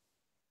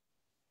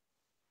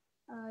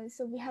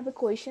 So we have a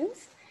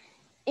questions.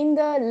 In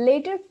the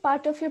later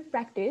part of your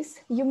practice,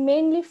 you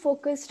mainly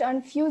focused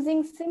on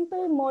fusing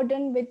simple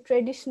modern with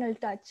traditional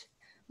touch,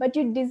 but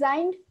you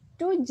designed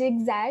two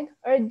zigzag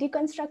or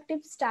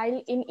deconstructive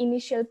style in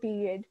initial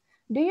period.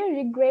 Do you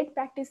regret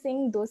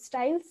practicing those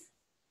styles?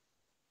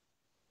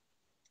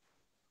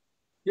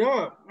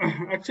 Yeah,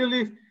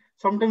 actually,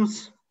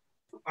 sometimes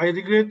I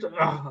regret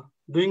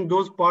doing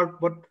those part,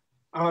 but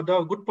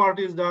the good part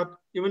is that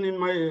even in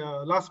my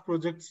last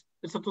projects,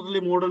 it's a totally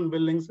modern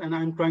buildings, and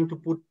I'm trying to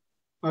put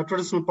a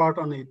traditional part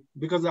on it,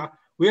 because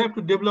we have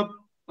to develop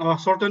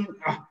certain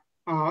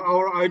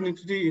our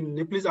identity in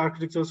Nepalese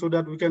architecture, so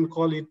that we can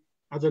call it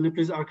as a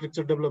Nepalese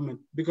architecture development.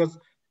 Because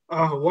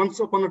once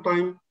upon a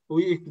time,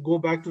 we go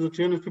back to the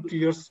 350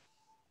 years,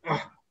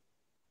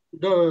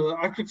 the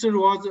architecture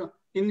was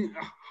in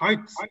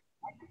heights,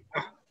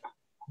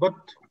 but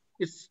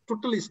it's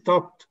totally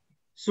stopped.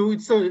 So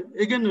it's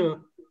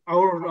again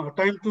our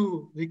time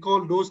to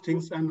recall those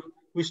things, and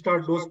we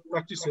start those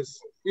practices.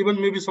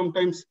 Even maybe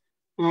sometimes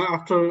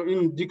after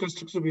in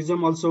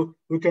deconstructivism also,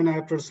 we can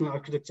add traditional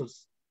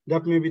architectures.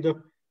 That may be the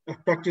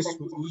practice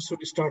we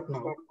should start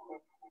now.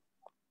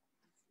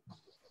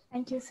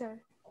 Thank you, sir.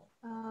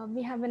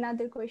 We have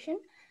another question.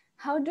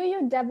 How do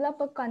you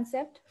develop a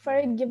concept for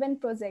a given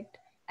project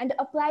and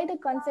apply the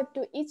concept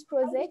to each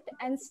project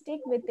and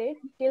stick with it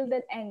till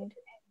the end?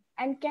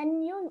 And can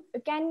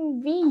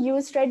we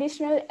use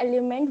traditional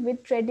element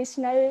with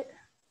traditional,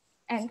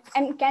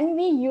 and can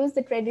we use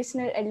the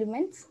traditional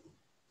elements?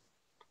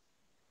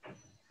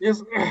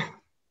 Yes,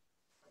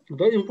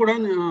 the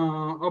important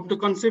of the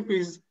concept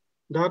is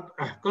that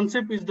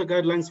concept is the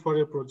guidelines for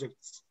your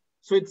projects.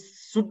 So it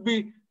should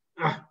be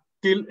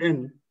till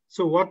end.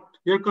 So what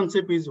your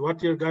concept is,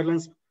 what your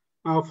guidelines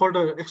for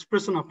the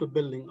expression of the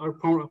building, or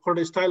for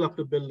the style of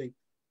the building,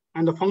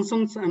 and the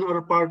functions and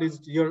other part is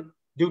your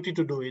duty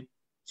to do it.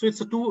 So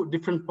it's a two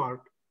different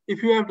part.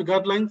 If you have the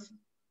guidelines,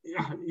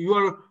 you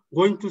are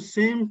going to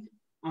same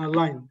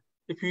line.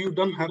 If you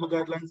don't have a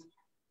guidelines,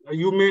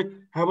 you may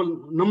have a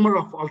number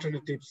of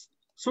alternatives.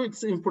 So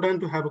it's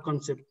important to have a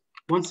concept.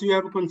 Once you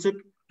have a concept,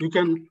 you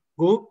can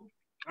go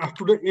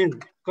to the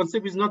end.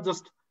 Concept is not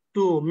just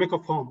to make a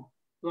form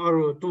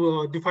or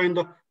to define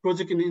the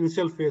project in the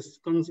initial phase.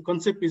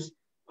 Concept is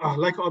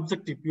like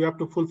objective, you have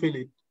to fulfill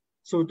it.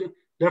 So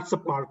that's a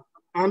part.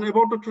 And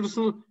about the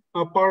traditional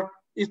part,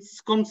 it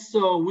comes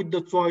with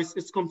the choice,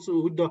 it comes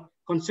with the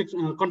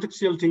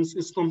contextual things,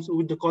 it comes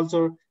with the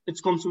culture, it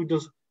comes with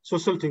the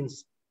social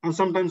things. And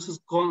sometimes it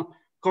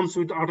comes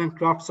with art and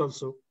crafts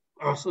also.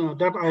 So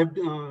that I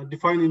have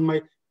defined in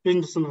my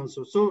presentation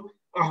also. So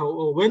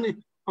when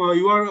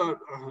you are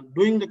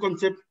doing the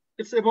concept,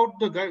 it's about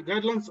the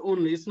guidelines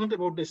only. It's not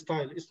about the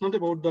style. It's not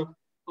about the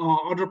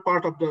other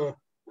part of the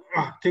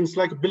things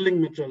like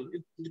building material.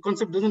 The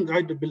concept doesn't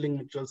guide the building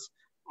materials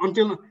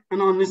until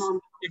and unless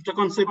if the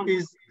concept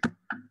is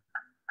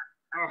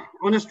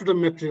honest to the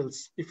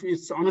materials. If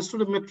it's honest to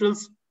the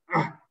materials,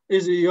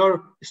 is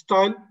your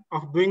style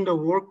of doing the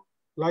work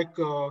like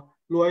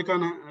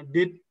Luaikan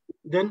did,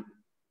 then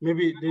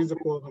maybe there is a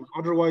problem.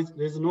 Otherwise,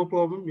 there is no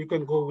problem. You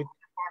can go with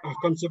a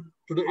concept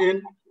to the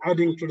end,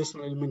 adding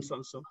traditional elements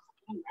also.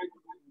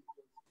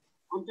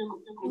 Thank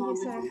you,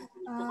 sir.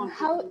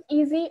 How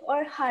easy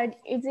or hard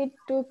is it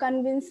to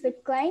convince the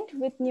client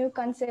with new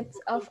concepts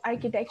of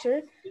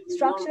architecture,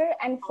 structure,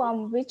 and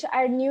form, which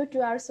are new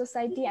to our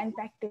society and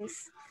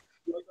practice?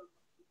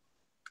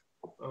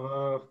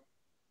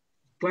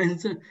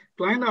 Clients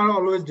are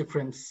always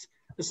different.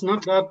 It's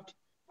not that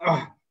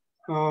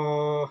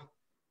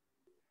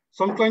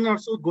some clients are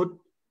so good,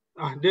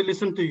 they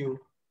listen to you,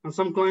 and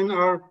some clients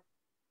are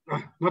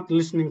not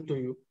listening to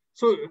you.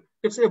 So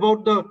it's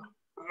about the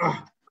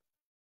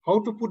how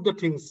to put the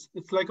things.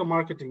 It's like a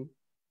marketing,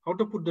 how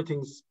to put the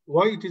things,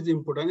 why it is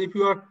important. If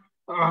you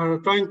are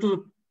trying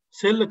to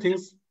sell the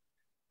things,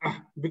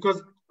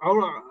 because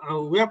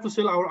we have to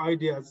sell our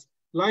ideas.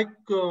 Like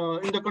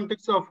in the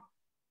context of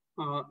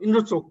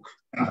Indrachok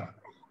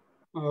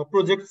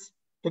projects,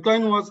 the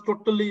client was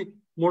totally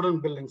modern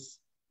buildings.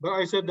 But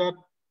I said that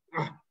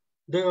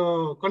the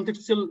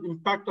contextual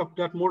impact of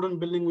that modern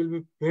building will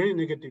be very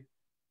negative,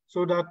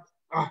 so that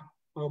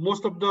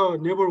most of the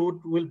neighborhood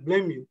will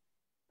blame you.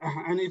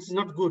 And it's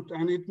not good.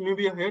 And it may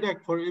be a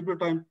headache for every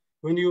time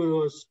when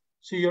you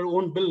see your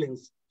own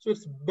buildings. So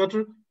it's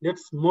better,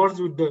 let's merge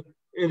with the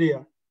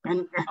area.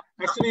 And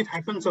actually it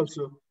happens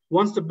also.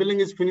 Once the building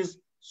is finished,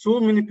 so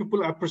many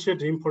people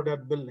appreciate him for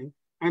that building,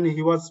 and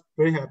he was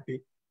very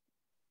happy.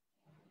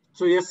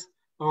 So yes,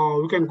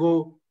 we can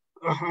go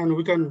and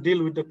we can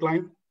deal with the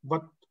client,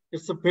 but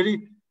it's a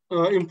very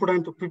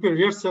important to prepare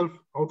yourself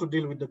how to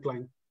deal with the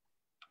client.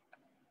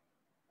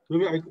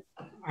 Maybe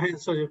I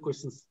answer your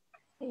questions.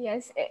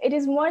 Yes, it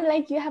is more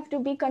like you have to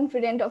be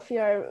confident of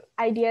your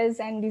ideas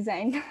and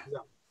design.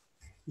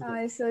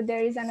 Yeah. So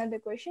there is another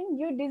question.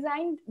 You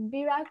designed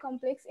Bira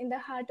complex in the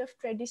heart of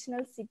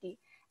traditional city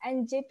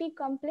and JP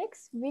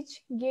complex,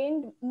 which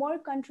gained more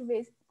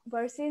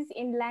controversies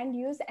in land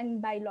use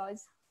and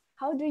bylaws.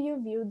 How do you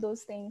view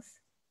those things?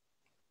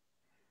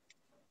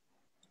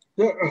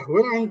 Yeah,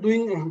 when I'm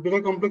doing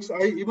Bira complex,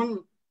 I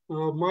even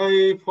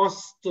my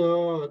first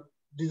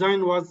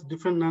design was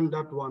different than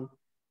that one.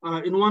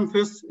 In one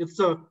phase, it's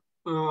a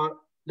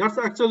that's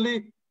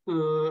actually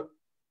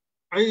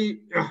I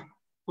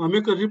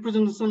make a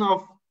representation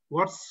of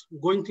what's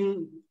going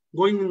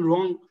in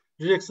wrong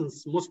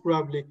directions, most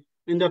probably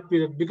in that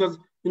period. Because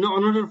in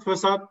another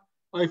facade,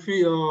 if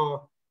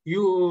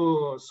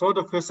you saw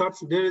the facades,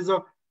 there is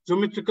a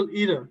geometrical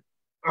error,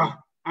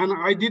 and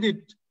I did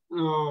it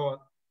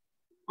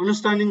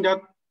understanding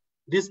that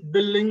this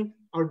building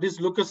or this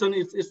location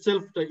is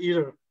itself the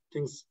error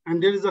things.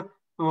 And there is a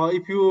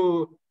if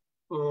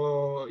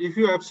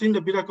you have seen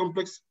the Bira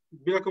complex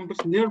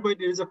nearby,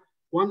 there is a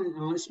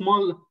one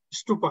small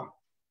stupa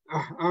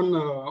and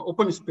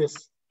open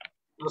space.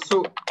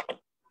 So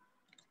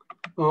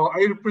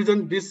I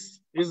represent this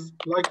is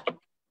like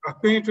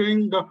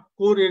penetrating the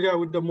core area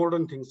with the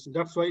modern things.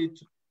 That's why it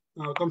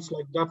comes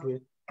like that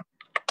way.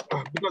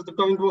 Because the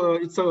client,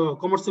 it's a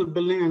commercial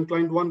building and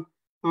client want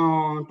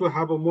to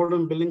have a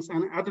modern buildings.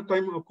 And at the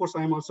time, of course,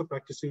 I am also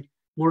practicing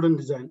modern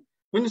design.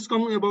 When it's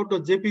coming about the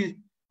JP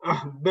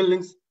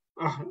buildings,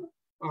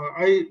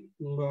 I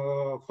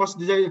first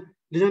design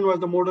was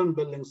the modern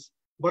buildings.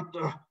 But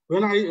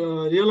when I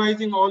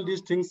realizing all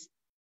these things,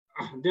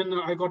 then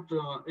I got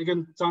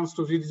again chance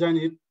to redesign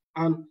it.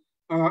 And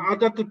at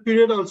that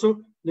period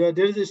also,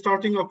 there is a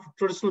starting of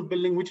traditional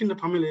building within the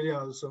Tamil area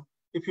also.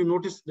 If you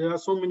notice, there are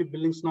so many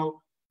buildings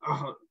now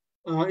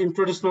in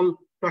traditional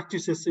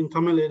practices in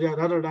Tamil area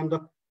rather than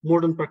the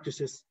modern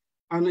practices.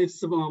 And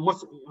it's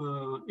much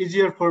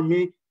easier for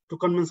me to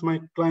convince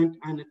my client,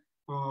 and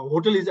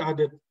hotel is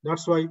added.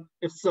 That's why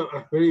it's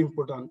very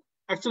important.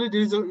 Actually,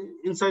 there is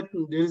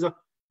a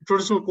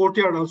traditional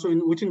courtyard also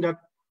within that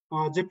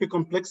JP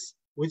complex,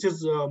 which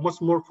is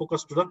much more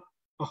focused to the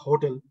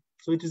hotel.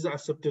 So it is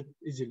accepted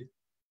easily.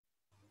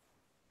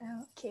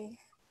 Okay,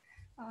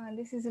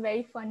 this is a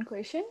very fun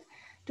question.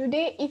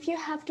 Today, if you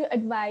have to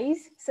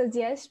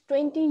suggest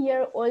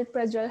 20-year-old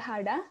Prajwal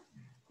Hada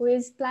who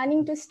is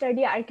planning to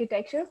study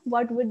architecture,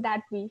 what would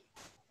that be?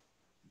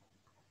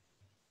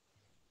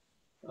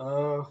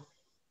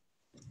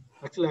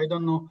 Actually, I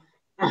don't know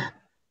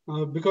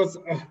because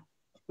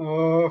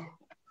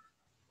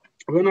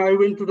when I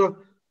went to the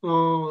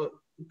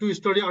to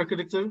study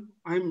architecture,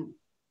 I'm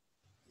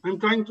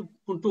trying to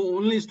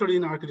only study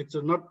in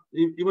architecture, not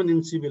even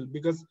in civil,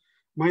 because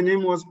my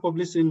name was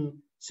published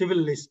in civil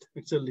list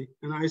actually,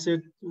 and I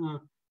said to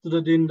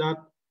the dean that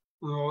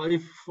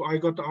if I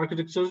got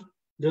architecture,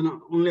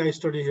 then only I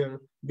study here,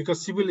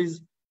 because civil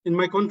is in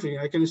my country.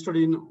 I can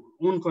study in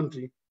own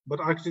country, but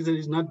architecture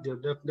is not there.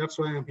 That's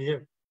why I'm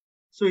here.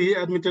 So he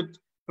admitted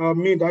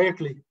me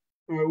directly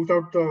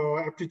without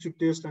aptitude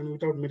test and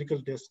without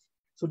medical test.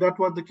 So that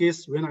was the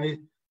case when I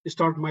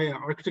start my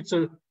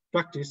architecture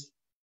practice.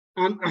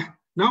 And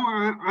now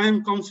I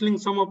am counseling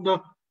some of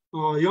the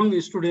young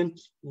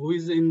students who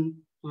is in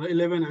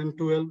 11 and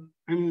 12.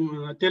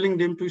 I'm telling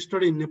them to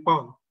study in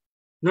Nepal,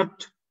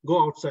 not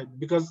go outside,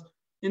 because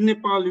in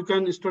Nepal you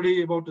can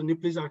study about the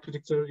Nepalese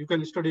architecture. You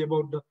can study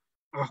about the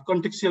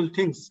contextual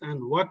things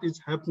and what is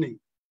happening.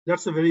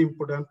 That's a very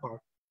important part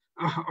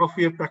of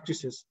your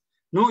practices.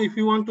 Now, if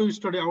you want to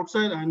study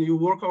outside and you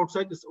work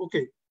outside, it's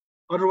okay.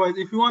 Otherwise,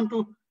 if you want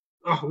to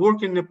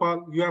work in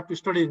Nepal, you have to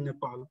study in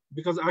Nepal,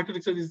 because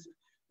architecture is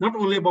not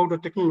only about the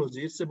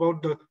technology, it's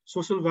about the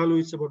social value,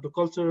 it's about the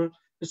culture,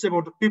 it's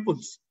about the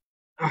peoples.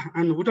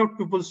 And without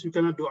peoples, you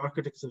cannot do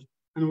architecture.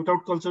 And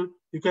without culture,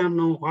 you cannot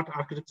know what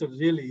architecture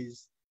really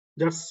is.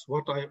 That's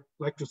what I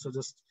like to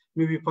suggest,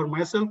 maybe for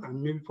myself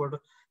and maybe for the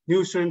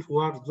new students who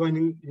are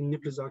joining in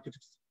Nepalese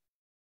architecture.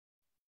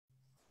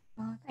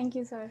 Thank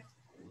you, sir.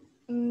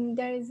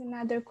 There is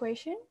another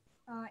question.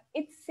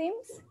 It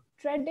seems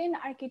trad-in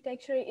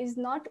architecture is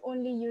not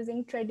only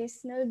using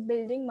traditional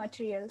building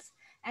materials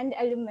and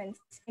elements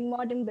in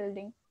modern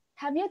building.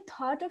 Have you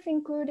thought of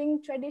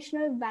including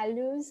traditional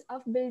values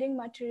of building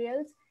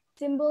materials,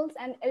 symbols,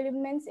 and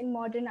elements in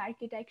modern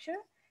architecture,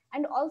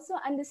 and also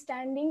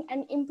understanding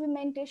and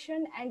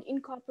implementation and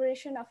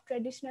incorporation of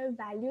traditional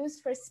values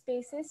for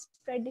spaces,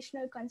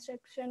 traditional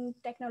construction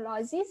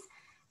technologies,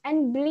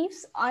 and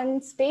beliefs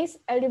on space,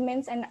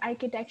 elements, and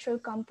architectural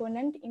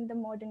component in the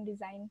modern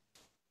design?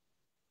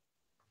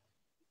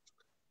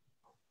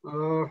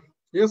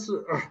 Yes,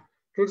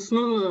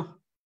 traditional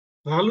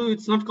value,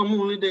 it's not come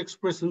only the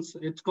expressions,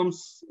 it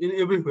comes in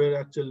everywhere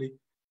actually.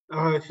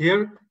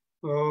 Here,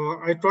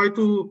 I try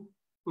to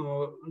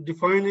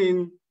define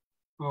in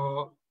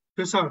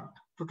facade,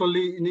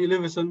 totally in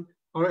elevation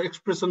or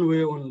expression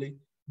way only,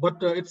 but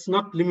it's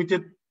not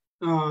limited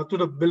to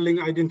the building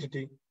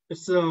identity.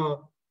 It's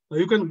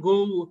you can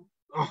go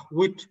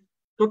with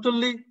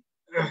totally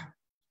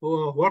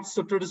what's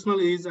the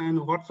traditional is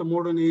and what the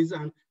modern is,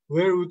 and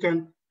where we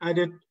can add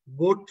it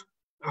both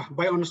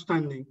by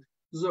understanding.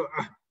 So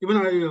even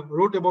I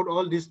wrote about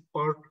all this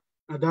part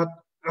that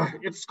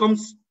it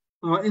comes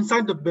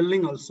inside the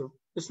building also.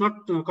 It's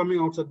not coming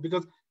outside,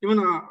 because even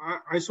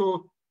I saw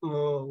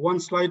one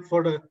slide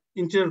for the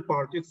interior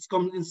part. It's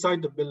come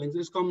inside the buildings.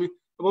 It's coming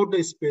about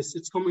the space.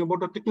 It's coming about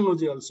the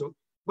technology also.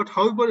 But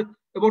however,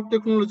 about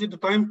technology, the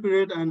time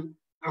period and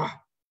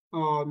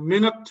may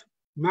not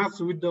match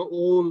with the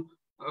old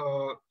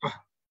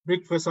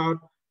brick facade,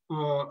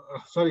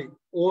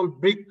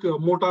 old brick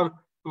mortar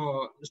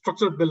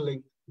structured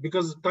building,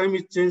 because time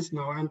is changed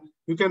now, and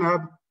you can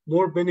have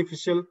more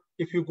beneficial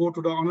if you go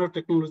to the honor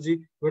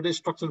technology where the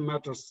structure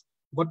matters.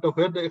 But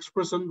where the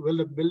expression, where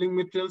the building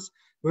materials,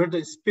 where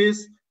the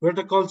space, where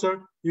the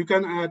culture, you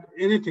can add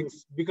anything.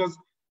 Because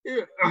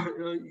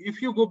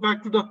if you go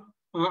back to the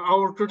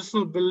our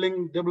traditional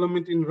building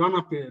development in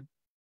Rana period,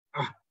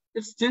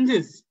 it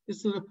changes.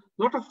 It's a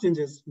lot of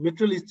changes.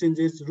 Material is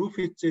changes, roof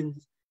is changed,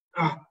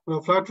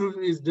 flat roof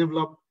is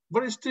developed,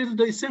 but it's still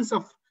the essence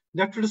of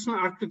that traditional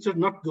architecture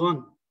not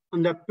gone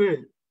on that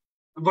period.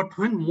 But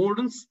when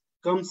moderns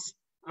comes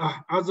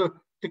as a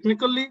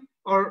technically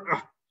or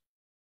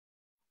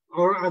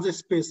as a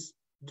space,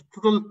 the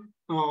total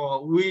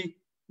we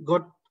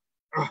got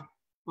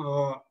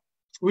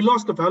we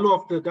lost the value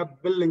of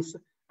that buildings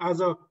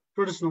as a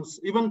traditionals.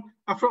 Even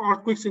after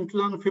earthquakes in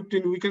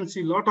 2015, we can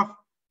see a lot of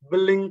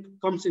building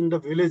comes in the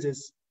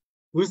villages,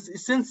 which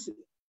essence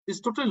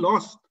is totally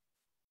lost,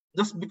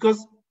 just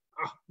because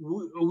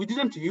we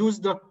didn't use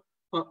the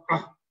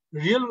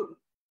real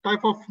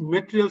type of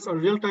materials or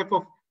real type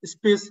of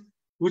space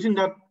within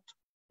that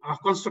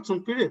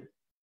construction period.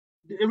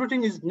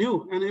 Everything is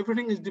new and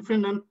everything is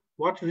different than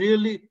what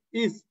really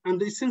is.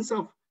 And the essence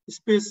of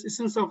space,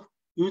 essence of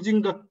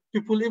using the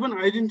people, even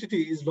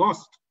identity is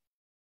lost.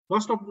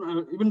 Lost of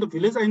even the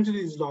village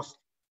identity is lost.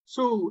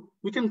 So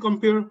we can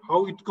compare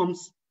how it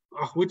comes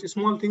with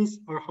small things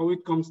or how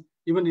it comes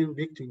even in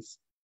big things.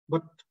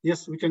 But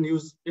yes, we can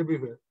use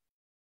everywhere.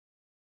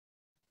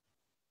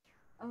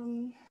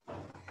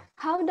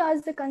 How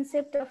does the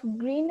concept of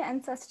green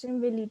and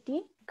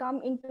sustainability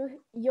come into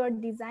your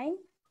design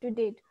to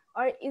date,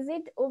 or is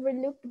it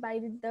overlooked by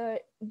the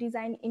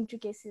design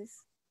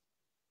intricacies?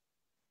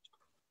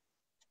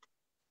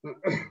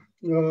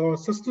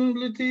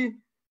 Sustainability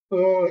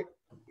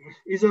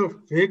is a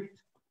vague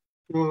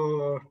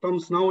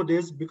terms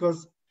nowadays,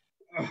 because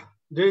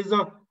there is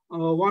a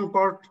one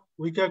part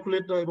we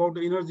calculate about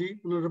the energy,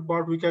 another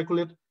part we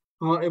calculate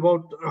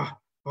about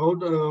how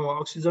the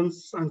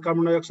oxygens and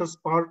carbon dioxide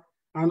part,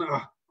 and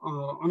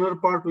another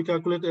part we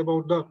calculate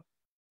about the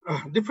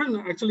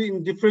different, actually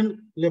in different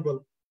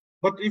level.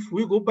 But if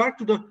we go back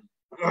to the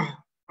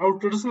our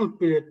traditional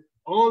period,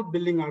 all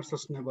buildings are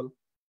sustainable.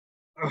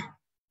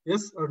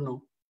 Yes or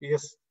no?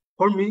 Yes.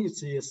 For me,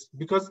 it's yes,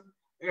 because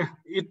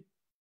it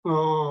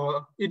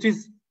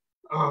is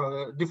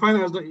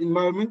defined as the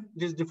environment.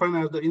 It is defined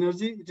as the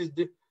energy.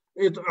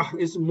 It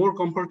is more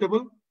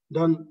comfortable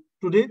than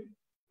today.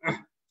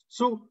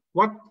 So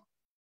what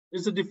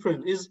is the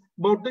difference? Is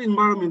about the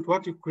environment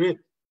what you create.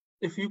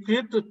 If you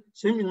create the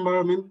same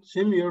environment,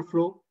 same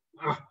airflow,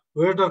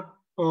 where the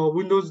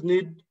windows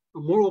need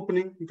more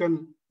opening, you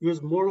can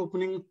use more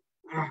opening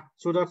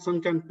so that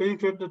sun can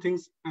penetrate the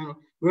things. And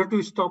where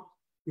to stop,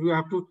 you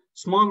have to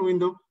small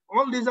window.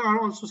 All these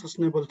are also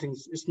sustainable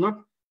things. It's not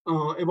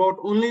about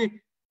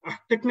only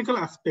technical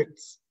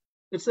aspects.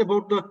 It's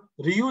about the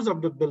reuse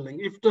of the building.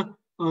 If the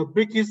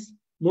brick is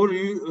more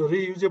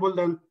reusable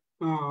than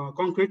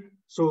concrete,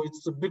 so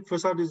it's a brick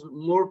facade is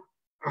more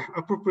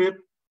appropriate.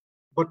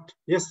 But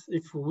yes,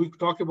 if we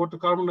talk about the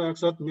carbon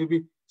dioxide,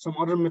 maybe some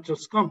other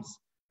materials comes.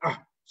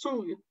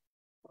 So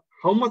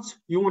how much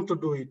you want to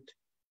do it?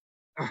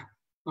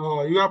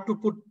 You have to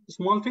put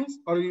small things,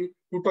 or you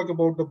talk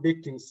about the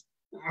big things,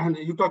 and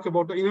you talk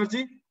about the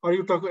energy, or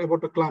you talk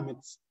about the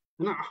climates.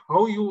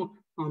 How you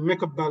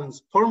make a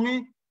balance. For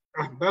me,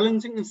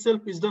 balancing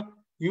itself is the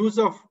use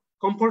of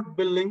comfort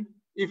building.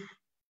 If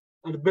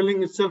the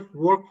building itself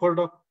work for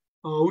the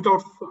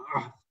without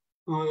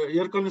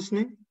air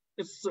conditioning,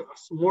 it's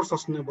more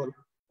sustainable.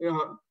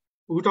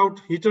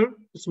 Without heater,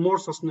 it's more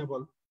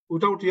sustainable.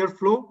 Without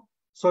airflow,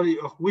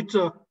 with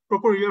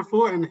proper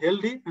airflow and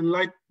healthy and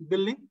light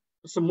building,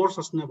 it's more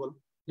sustainable.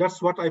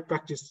 That's what I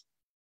practice.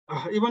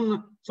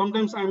 Even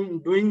sometimes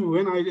I'm doing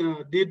when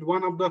I did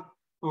one of the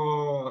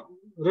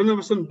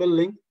renovation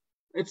building.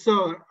 It's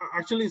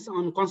actually it's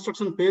on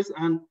construction phase,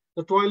 and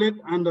the toilet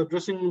and the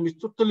dressing room is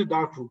totally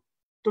dark room,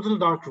 total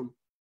dark room.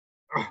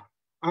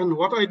 And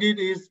what I did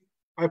is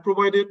I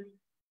provided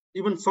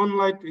even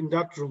sunlight in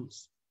that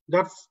rooms.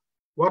 That's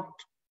what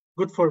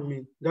good for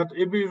me. That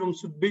every room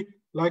should be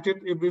lighted.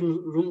 Every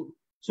room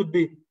should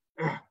be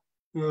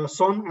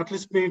sun at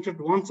least painted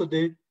once a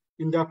day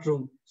in that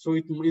room. So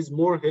it is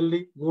more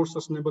healthy, more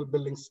sustainable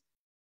buildings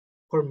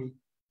for me.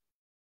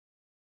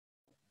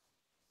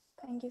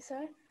 Thank you,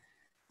 sir.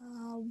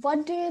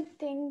 What do you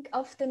think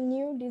of the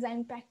new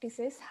design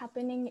practices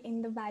happening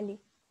in the Valley?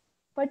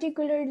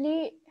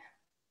 Particularly,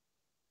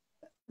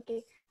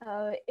 okay,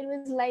 it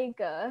was like,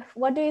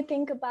 what do you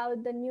think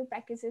about the new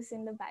practices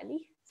in the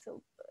Valley?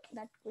 So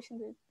that question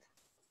is,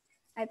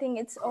 I think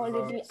it's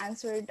already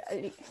answered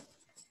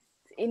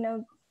in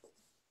a,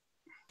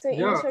 so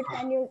in a short,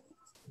 can you?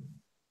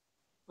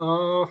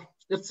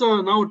 It's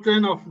a now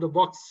trend of the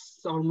box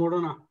or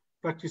modern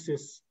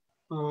practices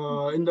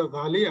in the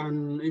Valley,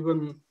 and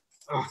even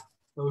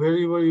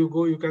wherever you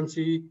go, you can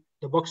see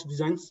the box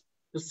designs.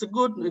 It's a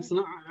good. It's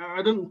not.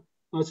 I don't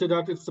say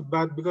that it's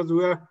bad, because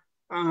we are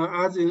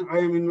I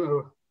am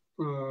in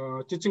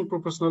teaching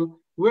professional.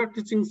 We are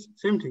teaching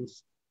same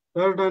things.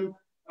 Rather than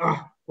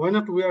why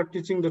not we are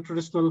teaching the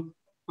traditional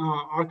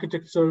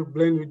architecture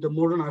blend with the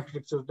modern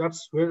architecture.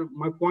 That's where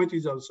my point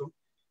is also,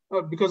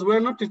 because we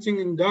are not teaching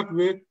in that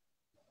way.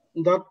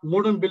 That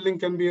modern building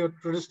can be a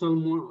traditional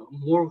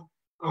more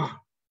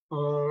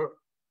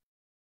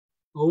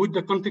with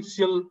the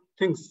contextual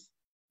things,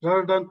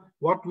 rather than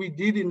what we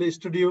did in the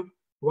studio,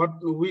 what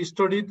we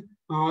studied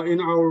in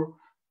our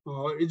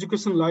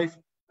education life,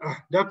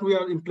 that we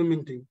are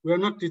implementing. We are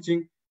not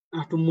teaching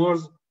to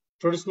merge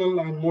traditional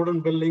and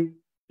modern building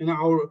in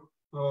our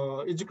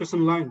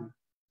education line.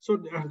 So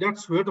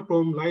that's where the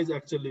problem lies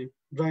actually,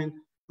 Brian,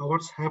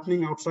 what's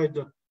happening outside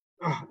the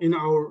in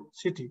our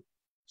city.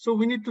 So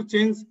we need to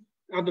change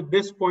at the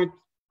best point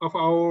of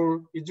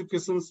our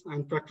educations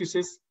and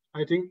practices,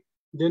 I think.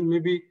 Then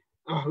maybe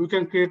we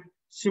can create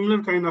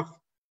similar kind of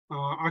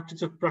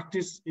architecture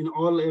practice in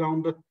all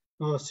around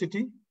the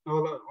city,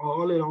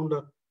 all around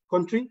the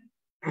country.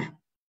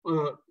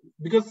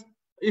 Because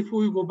if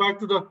we go back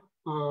to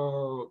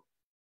the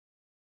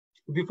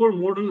before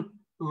modern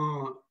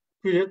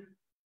period,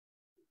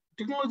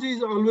 technology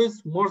is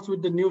always merged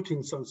with the new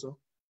things also.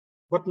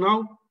 But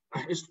now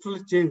it's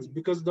totally changed,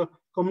 because the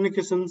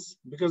communications,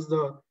 because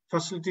the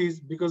facilities,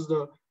 because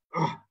the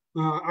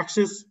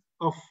access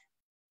of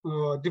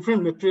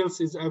different materials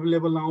is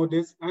available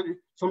nowadays, and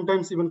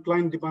sometimes even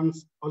client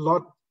demands a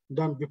lot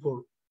than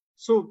before.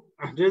 So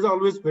there's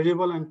always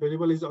variable, and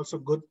variable is also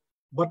good.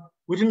 But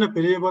within the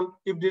variable,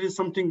 if there is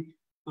something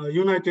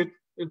united,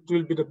 it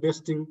will be the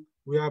best thing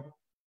we have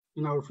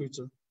in our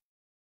future.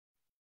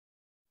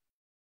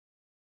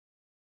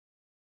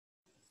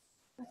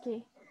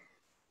 Okay.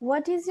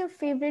 What is your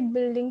favorite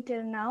building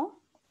till now?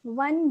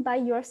 One by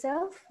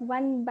yourself,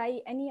 one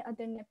by any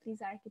other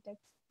Nepalese architect?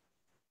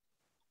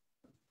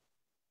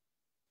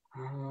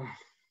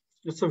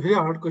 It's a very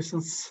hard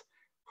question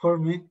for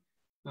me.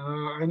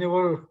 I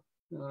never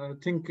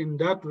think in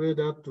that way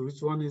that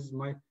which one is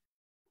my,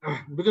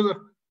 because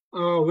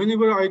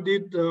whenever I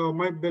did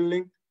my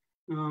building,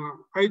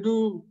 I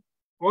do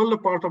all the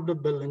part of the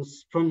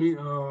buildings, from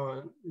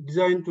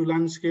design to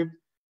landscape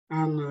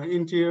and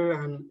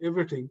interior and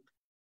everything.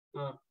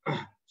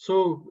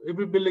 So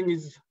every building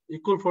is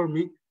equal for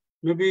me.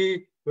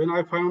 Maybe when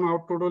I found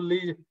out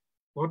totally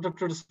what the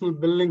traditional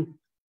building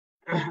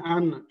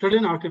and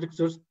traditional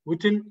architectures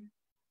within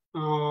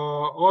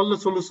all the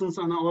solutions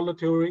and all the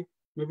theory.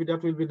 Maybe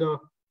that will be the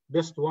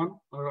best one,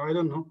 or I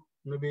don't know.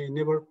 Maybe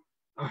never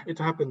it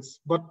happens.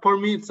 But for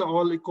me, it's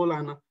all equal,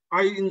 and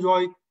I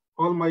enjoy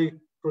all my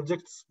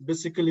projects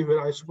basically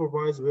where I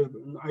supervise, where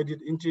I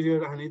did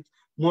interior, and it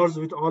merged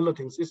with all the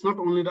things. It's not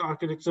only the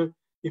architecture.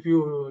 If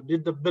you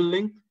did the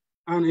building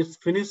and it's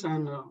finished,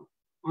 and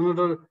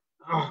another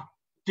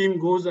team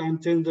goes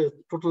and change the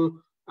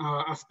total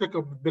aspect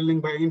of the building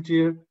by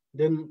interior,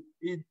 then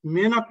it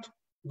may not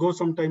go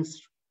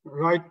sometimes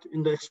right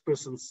in the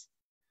expressions.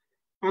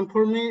 And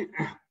for me,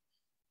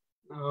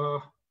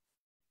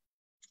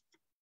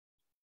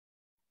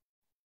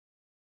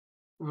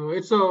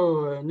 it's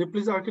a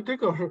Nepalese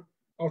architect or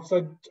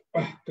outside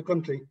the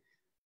country?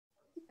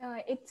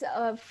 It's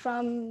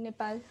from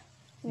Nepal,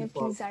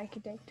 Nepalese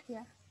architect,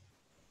 yeah.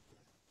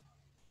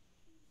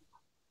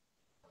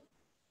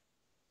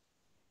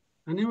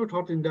 I never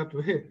thought in that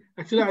way.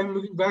 Actually, I'm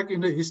looking back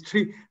in the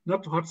history,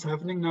 not what's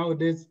happening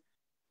nowadays.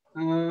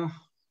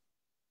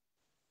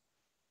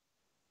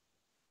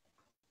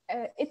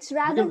 It's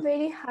rather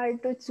very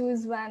hard to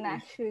choose one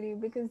actually,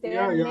 because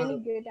there are many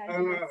great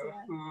architects.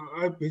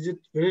 I visit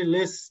very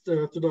less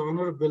to the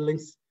honor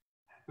buildings,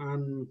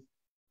 and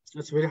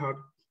it's very hard.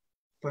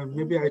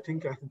 Maybe I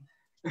think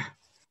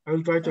I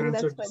will try to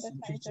answer this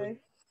in future.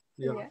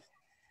 Yeah.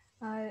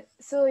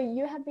 So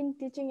you have been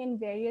teaching in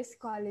various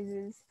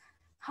colleges.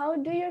 How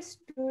do your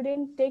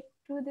students take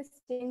to this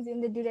change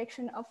in the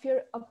direction of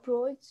your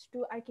approach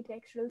to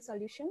architectural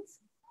solutions?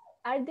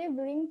 Are they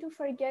willing to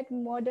forget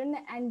modern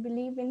and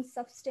believe in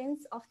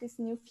substance of this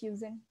new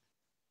fusion?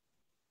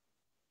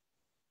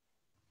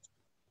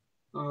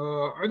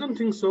 I don't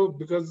think so,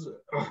 because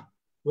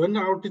when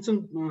our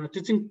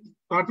teaching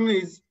partner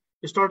is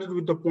started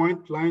with the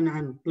point, line,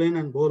 and plane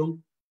and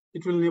bottom,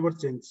 it will never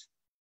change.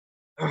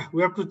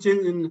 We have to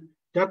change in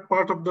that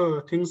part of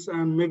the things,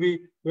 and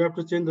maybe we have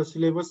to change the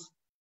syllabus.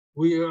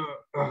 We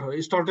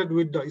started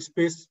with the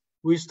space,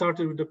 we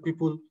started with the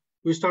people,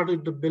 we started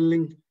with the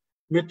building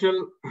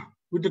material,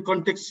 with the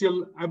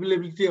contextual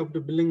availability of the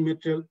building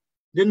material.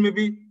 Then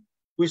maybe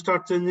we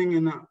start changing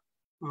in a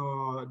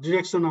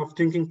direction of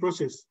thinking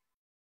process.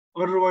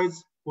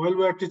 Otherwise, while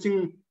we are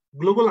teaching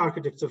global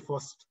architecture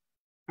first,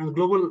 and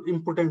global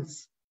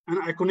importance, and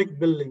iconic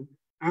building,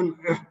 and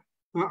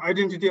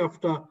identity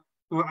of the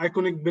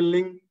iconic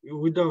building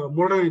with the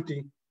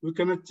modernity, we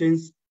cannot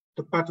change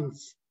the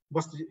patterns.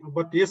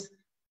 But yes,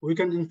 we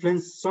can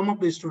influence some of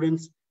the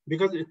students,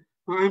 because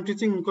I'm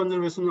teaching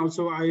conservation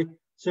also. I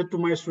said to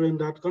my student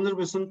that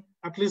conservation,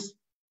 at least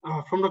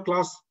from the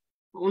class,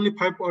 only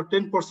 5 or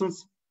 10%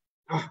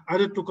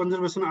 added to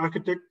conservation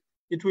architect,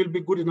 it will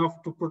be good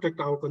enough to protect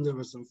our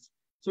conservations.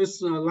 So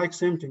it's like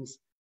same things.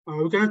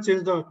 We cannot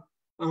change the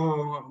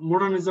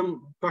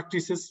modernism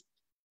practices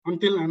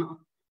until and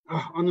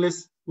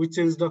unless we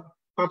change the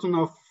pattern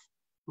of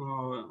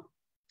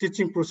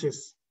teaching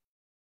process.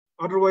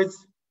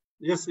 Otherwise,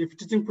 yes, if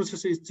teaching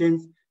process is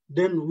changed,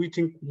 then we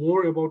think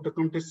more about the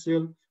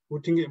contextual, we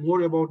think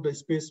more about the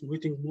space, we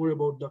think more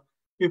about the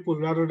people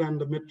rather than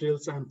the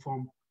materials and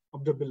form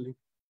of the building.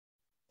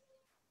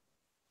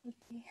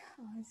 Okay,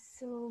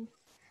 so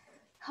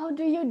how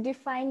do you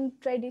define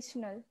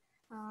traditional?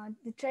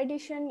 The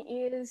tradition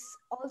is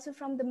also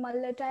from the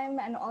Malla time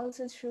and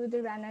also through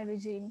the Rana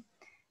regime.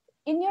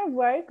 In your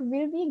work,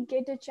 will we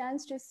get a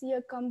chance to see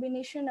a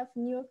combination of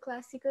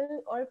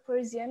neoclassical or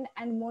Persian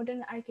and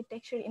modern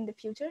architecture in the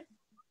future?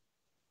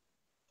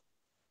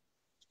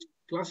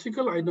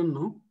 Classical, I don't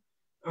know.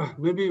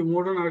 Maybe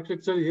modern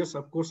architecture, yes,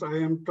 of course, I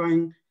am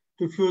trying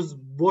to fuse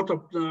both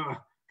of the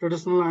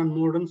traditional and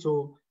modern.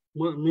 So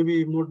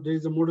maybe there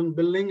is a modern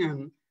building,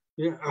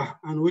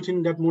 and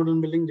within that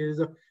modern building, there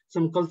is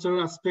some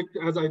cultural aspect,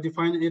 as I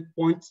define 8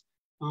 points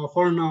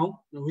for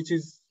now, which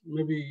is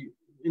maybe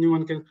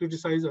anyone can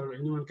criticize or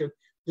anyone can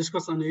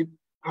discuss on it.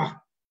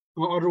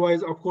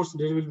 Otherwise, of course,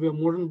 there will be a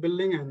modern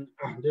building, and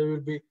there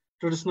will be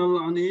traditional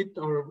on it,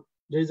 or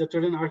there is a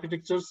traditional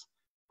architectures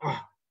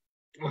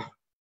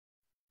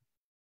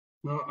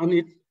on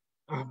it,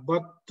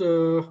 but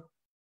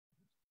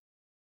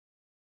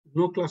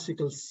no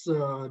classicals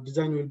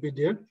design will be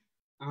there.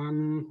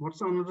 And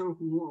what's another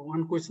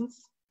one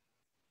questions?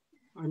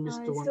 I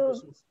missed the one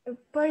question.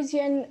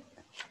 Persian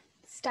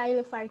style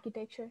of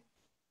architecture.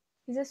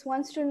 He just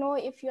wants to know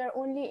if you are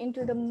only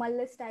into the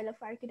Malla style of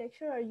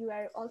architecture, or you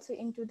are also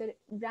into the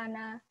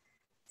Rana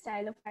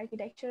style of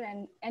architecture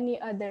and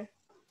any other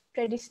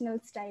traditional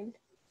style.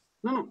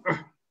 No.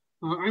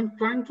 I'm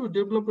trying to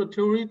develop a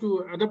theory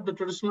to adapt the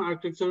traditional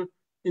architecture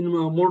in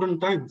modern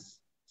times.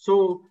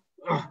 So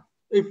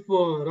if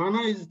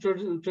Rana is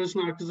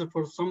traditional architecture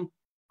for some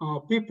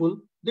people,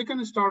 they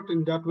can start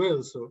in that way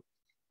also,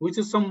 which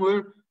is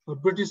somewhere a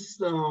British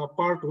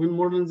part when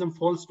modernism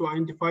falls to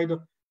identify the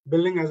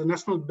building as a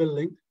national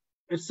building.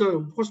 It's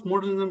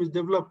postmodernism is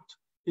developed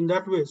in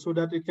that way so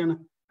that it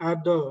can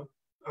add the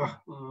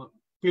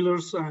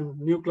pillars and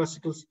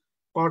neoclassicals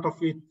part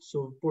of it.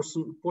 So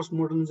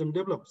postmodernism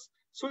develops.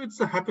 So it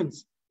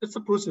happens. It's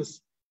a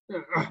process.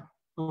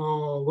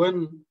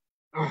 When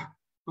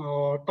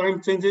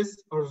time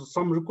changes or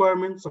some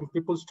requirements, some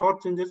people's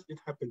thought changes, it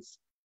happens.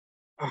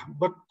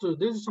 But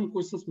there's some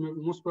questions,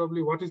 most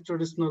probably, what is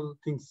traditional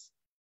things?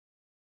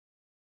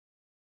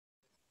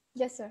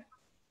 Yes, sir.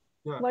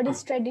 Yeah. What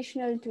is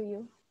traditional to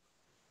you?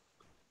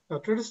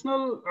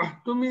 Traditional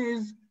to me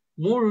is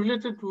more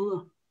related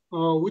to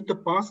with the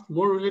past,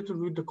 more related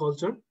with the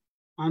culture,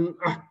 and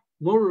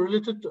more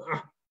related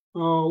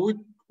with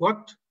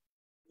what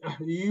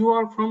you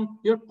are from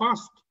your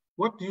past,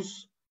 what you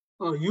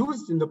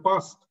used in the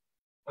past.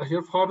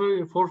 Your father,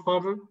 your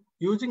forefather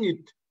using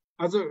it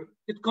as a,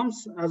 it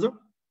comes as a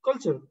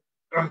culture.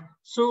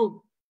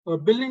 So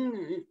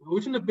building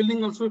within the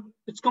building also,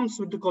 it comes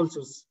with the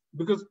cultures,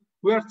 because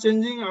we are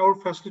changing our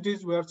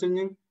facilities, we are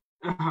changing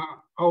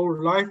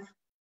our life,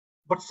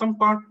 but some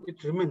part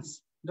it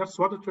remains. That's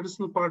what a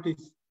traditional part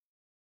is,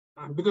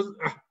 because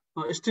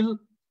still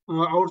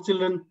our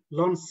children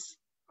learns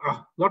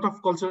a lot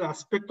of cultural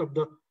aspect of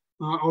the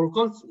our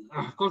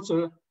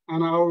culture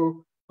and our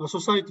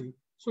society.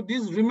 So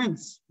this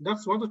remains.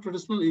 That's what the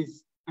traditional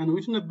is, and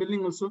within a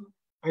building also,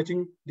 I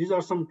think these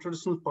are some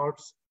traditional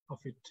parts of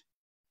it.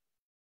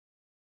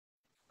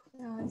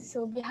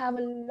 So we have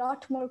a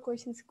lot more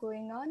questions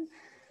going on.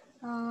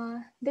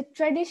 The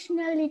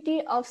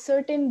traditionality of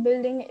certain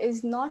building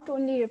is not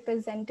only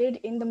represented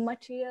in the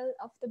material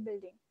of the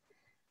building.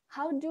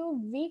 How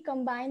do we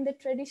combine the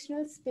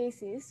traditional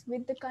spaces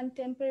with the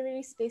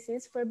contemporary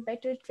spaces for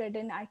better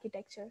Tredden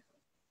architecture?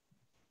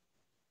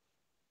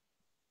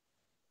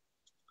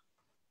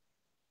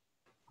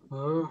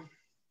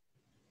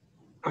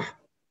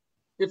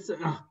 It's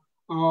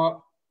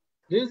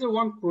there is a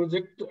one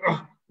project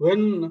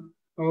when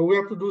we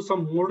have to do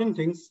some modern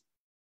things.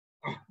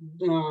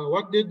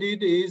 What they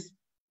did is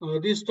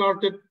they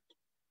started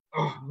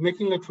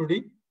making a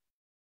 3D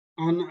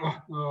and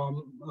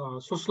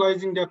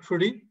socializing that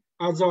 3D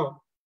as a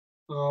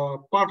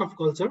part of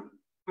culture,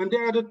 and they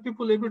added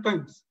people every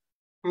time.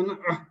 And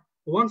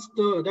once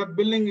that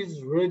building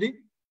is ready,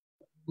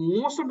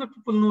 most of the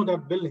people know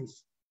that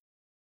buildings,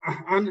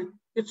 and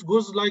it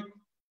goes like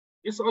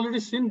it's already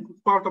seen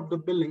part of the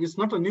building. It's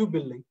not a new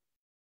building.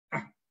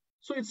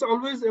 So it's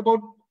always about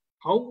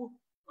how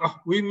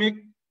we make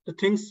the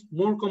things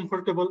more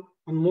comfortable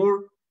and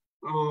more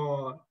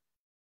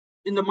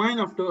in the mind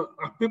of the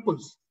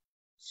peoples.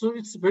 So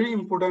it's very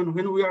important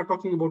when we are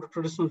talking about the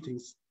traditional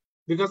things,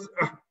 because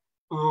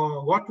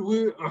what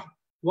we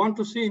want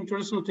to see in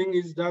traditional thing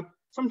is that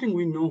something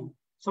we know,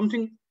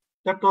 something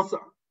that touches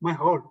my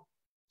heart,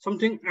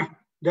 something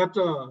that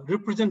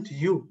represent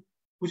you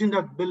within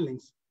that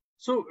buildings.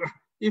 So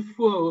if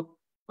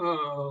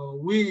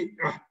we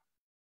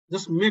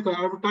just make an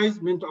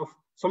advertisement of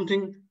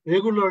something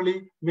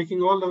regularly,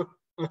 making all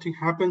the thing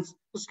happens,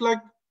 it's like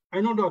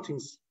I know the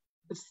things.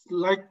 It's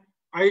like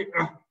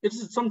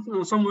it's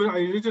somewhere I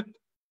read it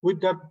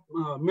with that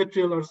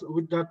material or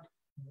with that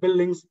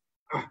buildings.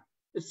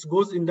 It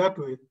goes in that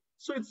way.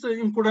 So it's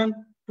important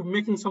to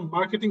making some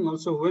marketing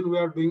also when we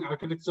are doing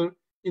architecture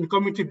in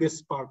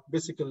community-based part,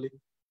 basically.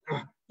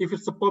 If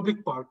it's a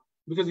public part,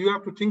 because you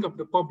have to think of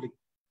the public.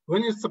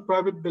 When it's a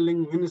private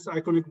building, when it's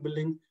iconic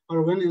building,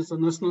 or when it's a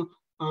national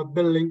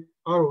building,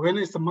 or when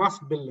it's a mass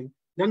building,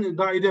 then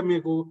the idea may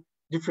go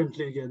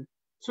differently again.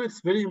 So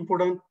it's very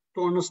important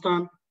to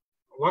understand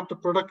what the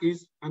product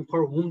is and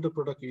for whom the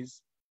product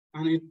is,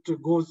 and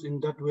it goes in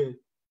that way.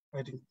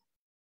 I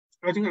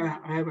think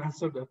I have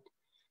answered that.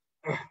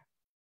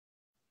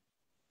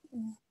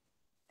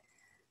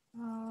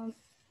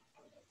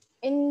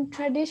 In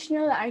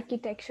traditional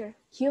architecture,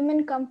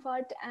 human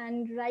comfort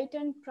and right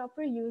and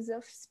proper use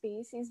of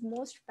space is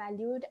most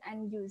valued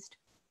and used.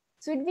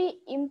 Should we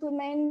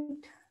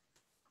implement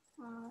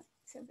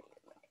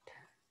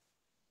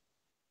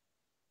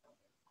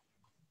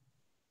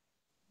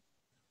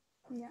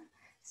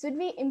should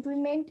we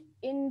implement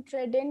in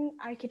Tredden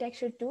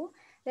architecture too?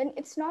 Then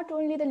it's not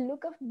only the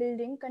look of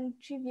building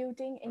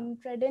contributing in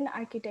Tredden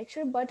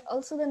architecture, but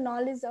also the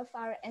knowledge of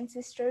our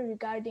ancestor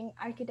regarding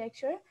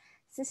architecture.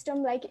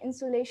 System like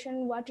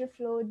insulation, water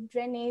flow,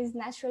 drainage,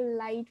 natural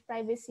light,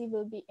 privacy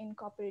will be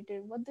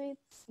incorporated.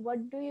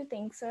 What do you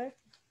think, sir?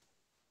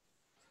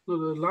 So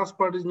the last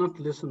part is not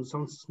listened,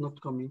 sounds not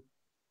coming.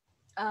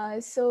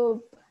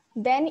 So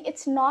then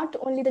it's not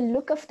only the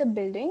look of the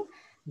building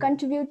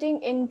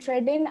contributing in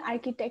Tredden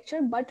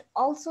architecture, but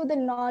also the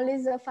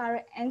knowledge of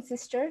our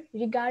ancestor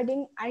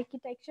regarding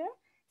architecture,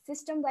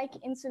 system like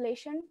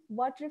insulation,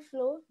 water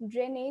flow,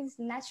 drainage,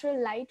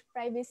 natural light,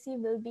 privacy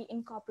will be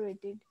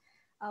incorporated.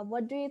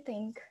 What do you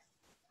think?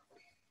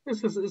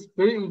 Yes, it's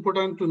very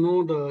important to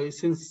know the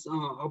essence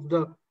of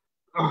the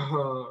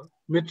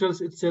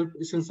materials itself,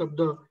 essence of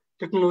the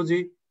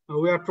technology.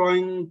 We are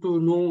trying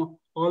to know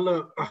all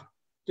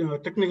the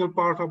technical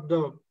part of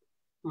the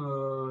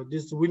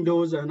these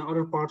windows and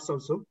other parts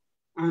also.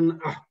 And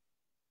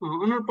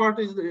another part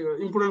is the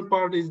important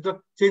part is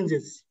the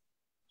changes,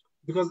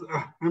 because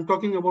I'm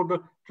talking about the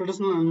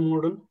traditional and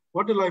modern.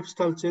 What the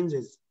lifestyle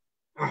changes,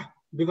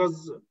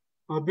 because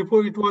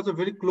before it was a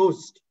very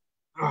closed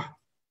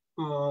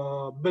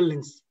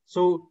buildings.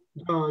 So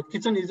the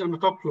kitchen is on the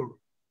top floor,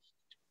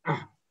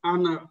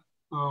 and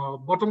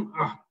bottom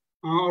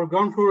or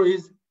ground floor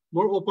is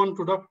more open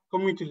to the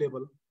community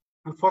level,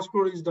 and first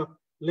floor is the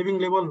living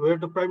level where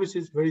the privacy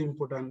is very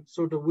important.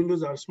 So the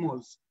windows are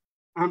small,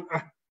 and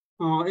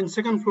in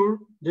second floor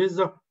there is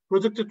a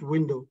projected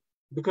window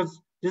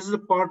because this is the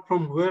part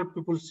from where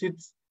people sit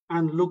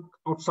and look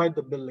outside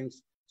the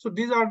buildings. So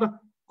these are the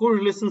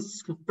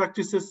correlations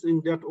practices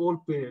in that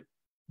old period.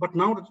 But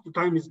now the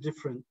time is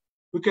different.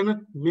 We cannot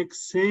make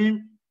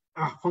same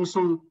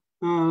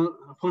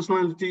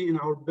functionality in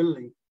our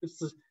building.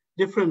 It's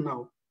different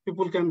now.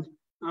 People can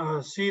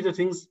see the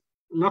things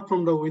not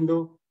from the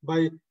window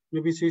by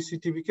maybe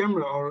CCTV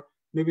camera or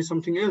maybe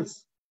something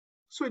else.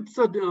 So it's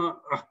a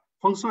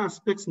functional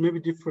aspects may be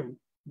different,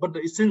 but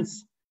the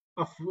essence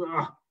of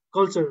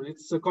culture,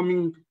 it's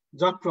coming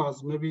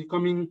jatras, maybe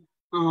coming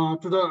to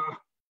the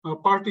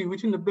party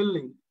within the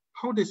building,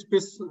 how the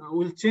space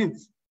will change.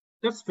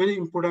 That's very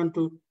important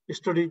to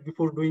study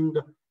before doing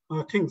the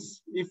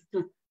things. If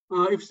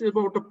it's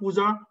about the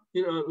puja,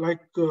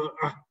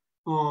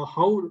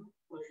 how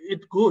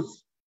it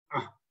goes,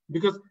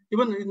 because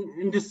even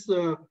in this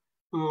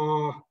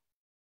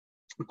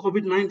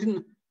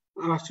COVID-19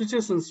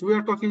 situations, we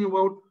are talking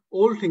about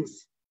all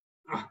things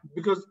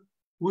because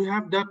we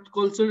have that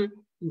culture,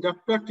 that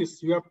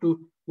practice. You have to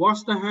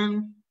wash the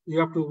hand, you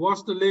have to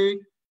wash the leg.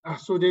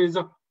 So there is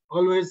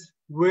always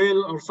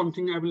well or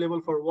something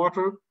available for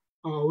water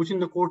within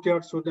the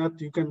courtyard so that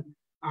you can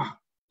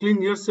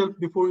clean yourself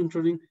before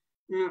entering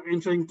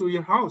to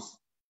your house.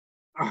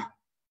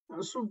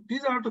 So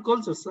these are the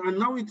cultures, and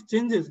now it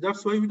changes.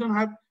 That's why we don't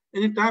have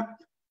any tap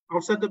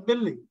outside the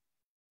building.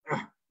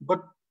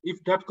 But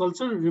if that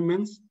culture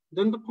remains,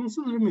 then the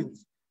function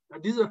remains.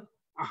 These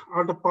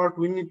are the part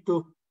we need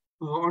to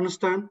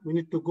understand, we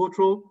need to go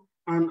through,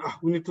 and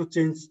we need to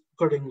change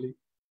accordingly.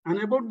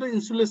 And about the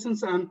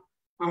insulations and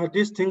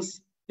these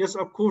things, yes,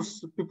 of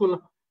course,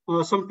 people,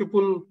 some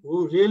people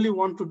who really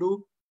want to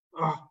do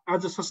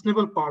as a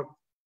sustainable part,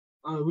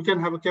 we can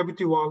have a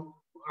cavity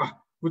wall,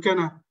 we can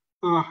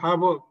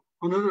have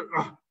another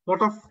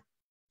lot of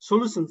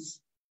solutions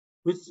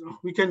which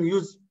we can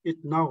use it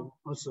now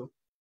also.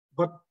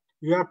 But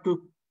you have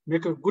to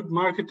make a good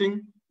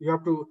marketing, you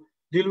have to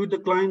deal with the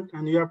client,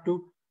 and you have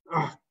to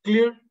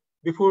clear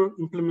before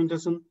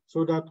implementation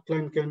so that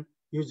client can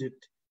use it.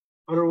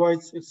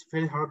 Otherwise, it's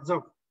very hard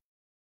job.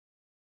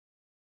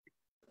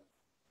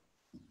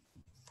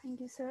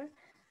 Thank you, sir.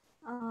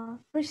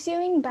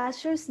 Pursuing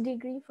bachelor's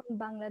degree from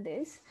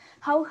Bangladesh,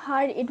 how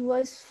hard it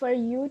was for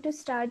you to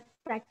start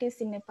practice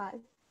in Nepal?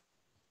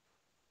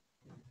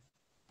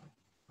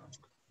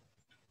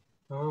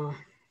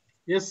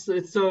 Yes,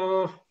 it's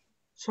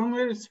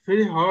somewhere it's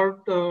very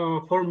hard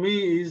for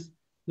me is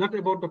not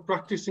about the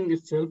practicing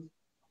itself,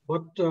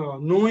 but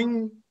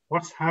knowing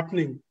what's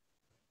happening,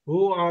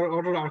 who are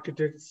other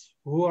architects,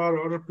 who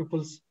are other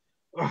people's,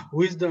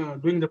 who is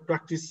doing the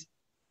practice.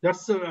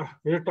 That's a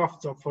very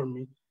tough job for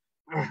me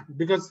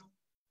because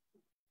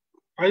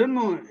I don't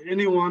know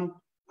anyone.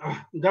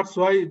 That's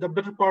why the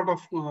better part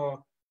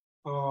of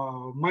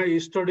my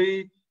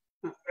study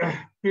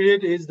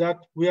period is that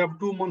we have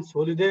 2 months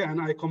holiday and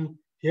I come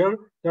here.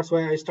 That's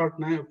why I start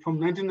from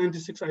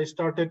 1996. I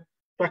started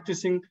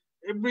practicing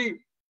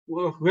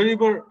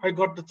wherever I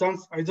got the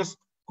chance. I just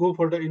go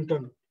for the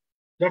intern.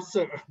 That's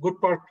a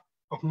good part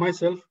of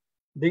myself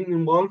being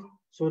involved,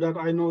 so that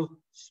I know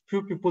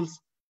few people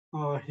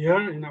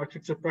here in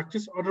architecture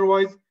practice.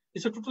 Otherwise,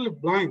 it's a totally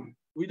blind.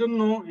 We don't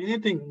know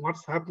anything.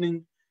 What's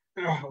happening?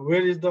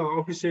 Where is the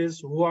offices?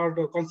 Who are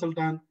the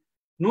consultant?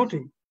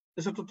 Nothing.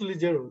 It's a totally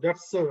zero.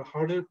 That's the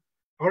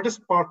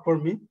hardest part for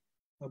me.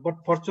 But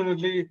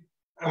fortunately,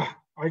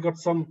 I got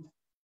some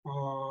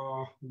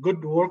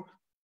good work.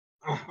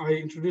 I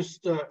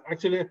introduced,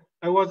 actually,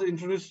 I was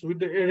introduced with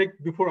the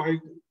Eric before I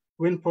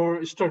went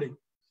for study.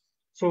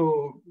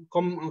 So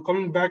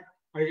coming back,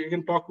 I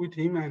can talk with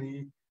him, and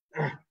he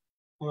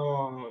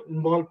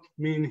involved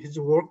me in his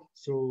work.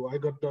 So I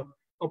got the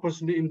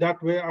opportunity in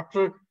that way.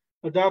 After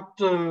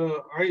that,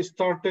 I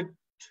started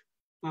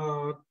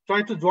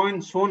try to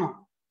join SONA.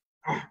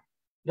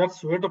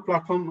 That's where the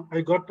platform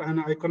I got, and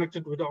I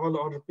connected with all the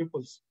other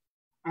peoples.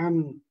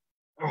 And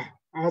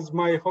as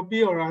my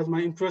hobby or as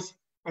my interest,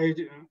 I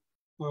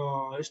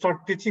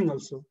start teaching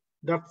also.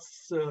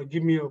 That's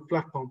give me a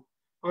platform.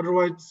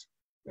 Otherwise,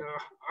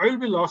 I will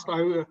be lost.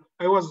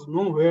 I was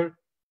nowhere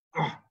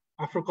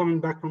after coming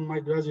back from my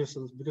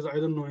graduations because I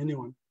don't know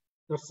anyone.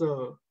 That's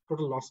a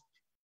total loss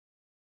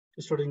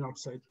studying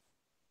outside.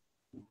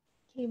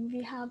 Okay,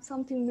 we have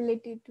something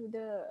related to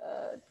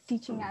the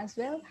teaching as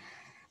well.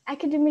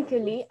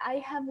 Academically,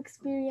 I have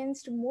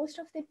experienced most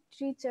of the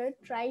teacher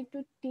try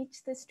to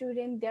teach the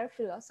student their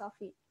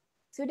philosophy.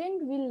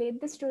 Student will let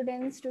the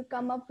students to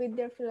come up with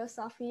their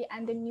philosophy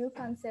and the new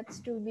concepts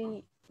to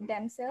be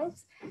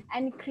themselves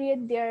and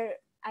create their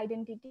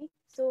identity.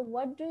 So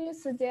what do you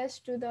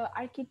suggest to the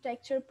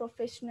architecture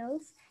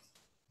professionals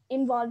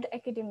involved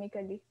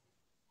academically?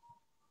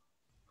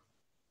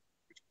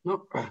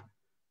 No,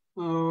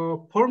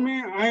 for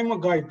me, I'm a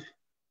guide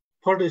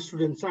for the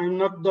students. I'm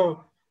not the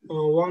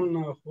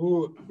one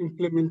who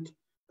implement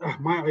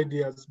my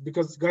ideas,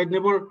 because guide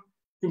never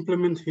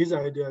implement his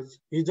ideas.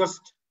 He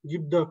just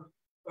give the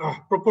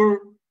proper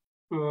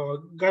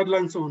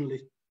guidelines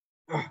only.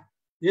 Uh,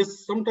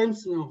 yes,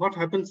 sometimes what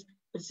happens,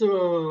 it's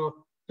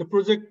the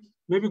project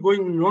may be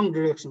going in wrong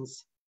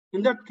directions.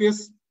 In that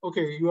case,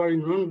 okay, you are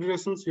in wrong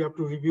directions, you have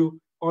to review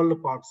all the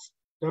parts.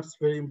 That's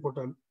very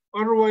important.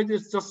 Otherwise,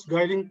 it's just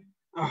guiding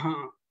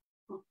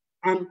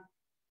and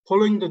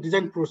following the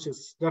design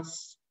process.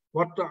 That's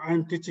what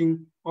I'm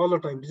teaching all the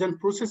time. Design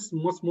process is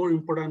much more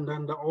important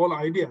than all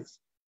ideas.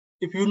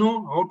 If you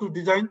know how to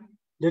design,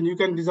 then you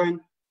can design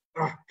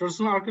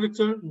traditional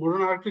architecture,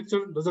 modern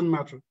architecture, doesn't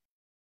matter.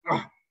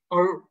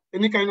 Or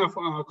any kind of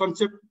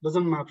concept,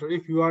 doesn't matter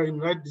if you are in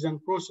right design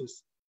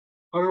process.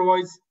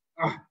 Otherwise,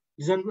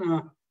 design,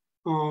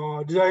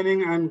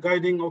 designing and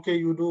guiding, okay,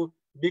 you do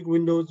big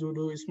windows, you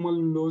do small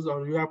windows,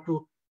 or you have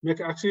to make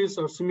axis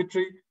or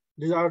symmetry.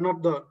 These are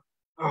not the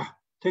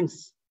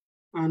things.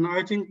 And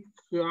I think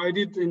I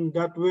did in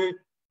that way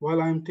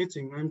while I'm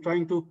teaching. I'm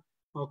trying to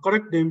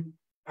correct them.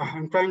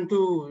 I'm trying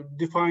to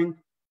define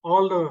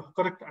all the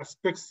correct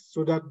aspects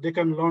so that they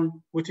can learn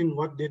within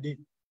what they did.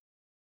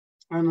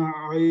 And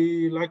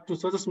I like to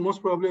suggest,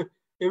 most probably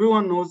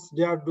everyone knows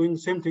they are doing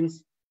same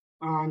things,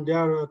 and they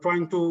are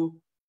trying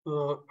to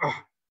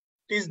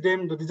teach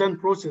them the design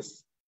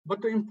process.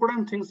 But the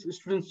important things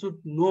students should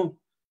know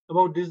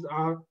about this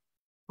are,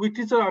 we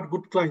teachers are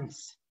good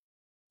clients,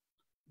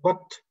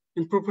 but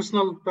in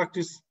professional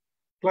practice,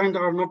 clients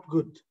are not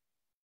good.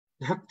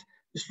 That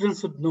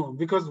students should know,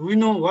 because we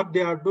know what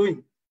they are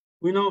doing.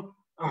 We know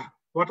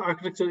what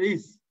architecture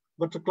is,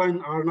 but the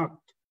client are not.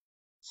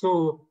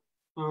 So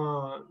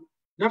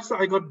that's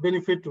I got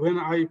benefit when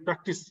I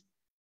practice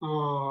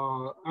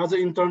as an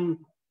intern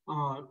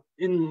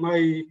in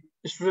my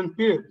student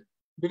period,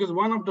 because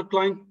one of the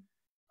client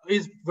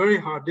is very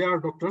hard. They are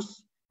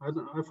doctors.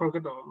 I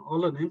forget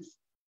all the names,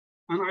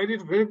 and I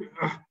did very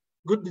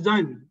good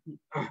design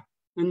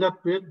in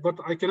that period, but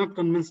I cannot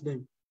convince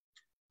them.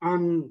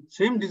 And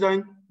same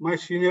design, my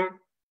senior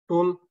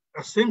told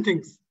same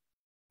things,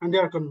 and they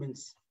are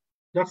convinced.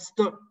 That's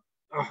the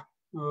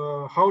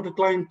how the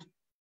client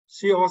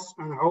see us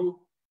and how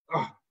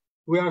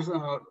we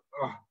are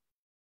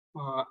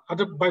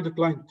adopted by the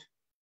client,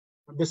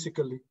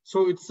 basically.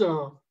 So it's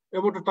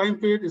about the time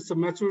period, it's a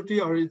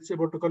maturity, or it's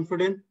about the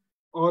confidence.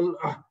 All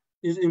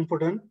is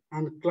important,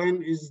 and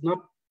client is not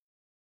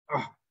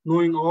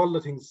knowing all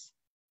the things.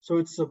 So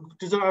it's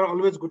teachers are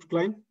always good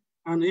client,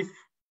 and if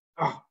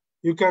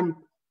you can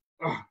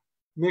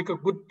make a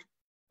good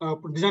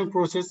design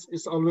process,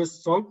 is always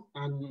solved,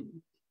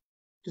 and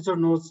teacher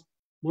knows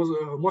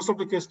most of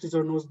the case.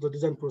 Teacher knows the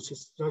design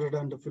process rather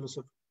than the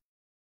philosophy.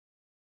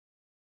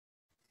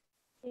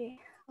 Okay.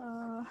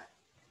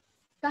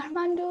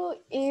 Kathmandu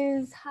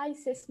is high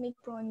seismic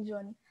prone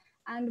zone,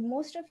 and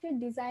most of your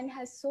design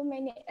has so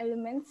many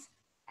elements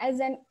as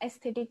an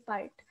aesthetic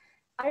part.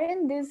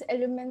 Aren't these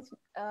elements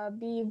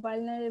be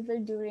vulnerable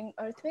during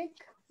earthquake?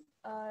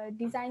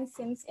 Design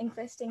seems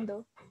interesting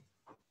though.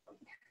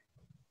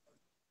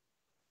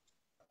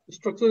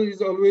 Structure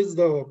is always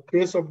the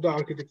base of the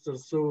architecture.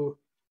 So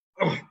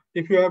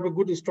if you have a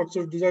good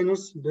structure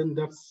designers, then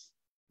that's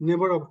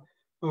never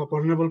a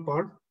vulnerable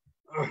part.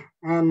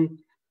 And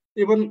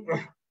even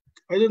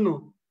I don't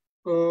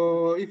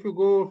know if you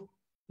go,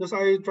 just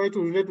I try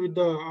to relate with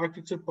the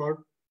architecture part.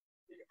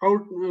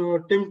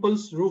 Our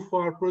temple's roof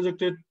are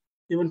projected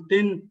even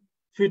 10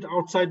 feet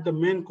outside the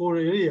main core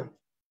area.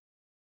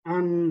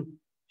 And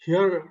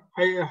here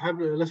I have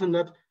a lesson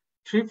that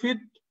 3 feet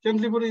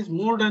cantilever is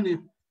more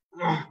than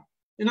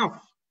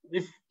enough.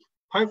 If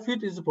 5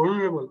 feet is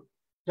vulnerable,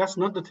 that's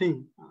not the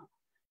thing.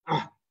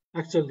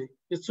 Actually,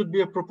 it should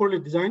be a properly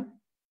designed.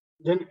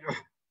 Then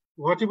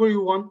whatever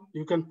you want,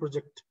 you can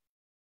project,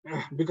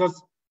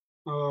 because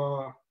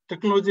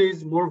technology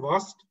is more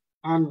vast,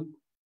 and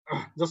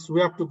just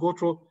we have to go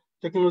through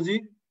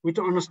technology with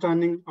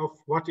understanding of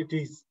what it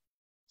is.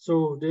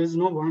 So there is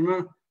no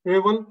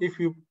vulnerable if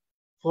you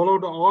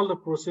followed all the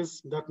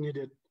process that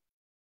needed.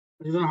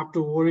 You don't have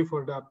to worry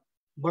for that.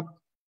 But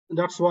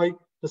that's why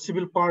the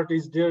civil part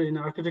is there in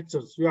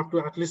architectures. You have to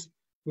at least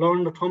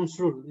learn the thumbs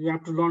rule. You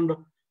have to learn the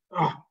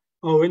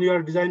when you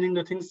are designing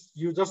the things,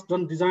 you just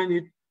don't design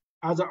it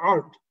as an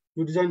art.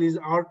 You design is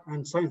art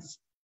and science.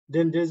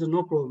 Then there's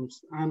no problems.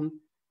 And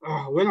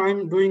when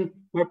I'm doing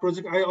my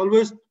project, I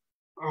always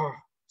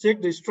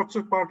check the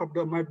structure part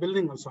of my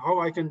building also, how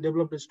I can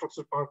develop the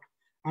structure part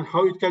and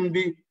how it can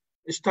be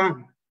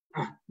stand.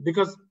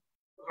 Because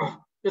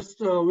it's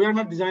we are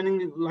not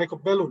designing like a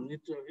balloon.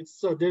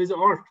 It's there is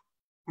art,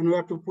 and we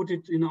have to put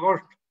it in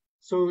art.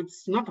 So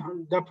it's not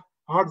that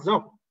hard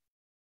job.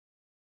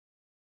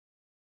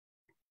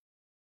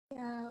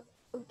 Yeah.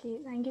 Okay.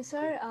 Thank you,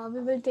 sir.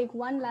 We will take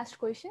one last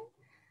question.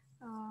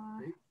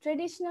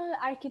 Traditional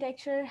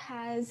architecture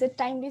has a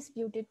timeless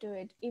beauty to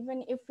it.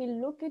 Even if we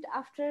look it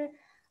after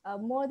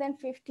more than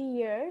 50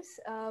 years,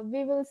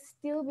 we will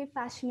still be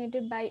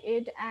fascinated by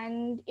it,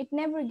 and it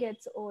never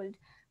gets old.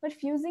 But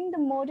fusing the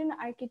modern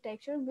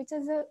architecture, which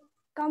is a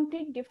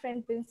complete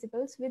different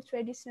principles with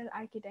traditional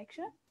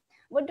architecture.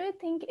 What do you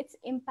think its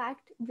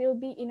impact will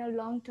be in a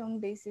long-term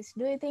basis?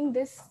 Do you think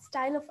this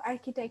style of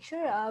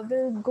architecture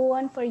will go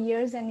on for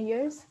years and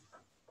years?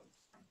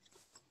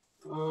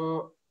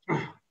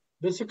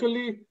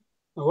 Basically,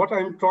 what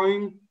I'm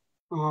trying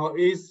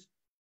is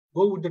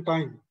go with the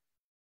time,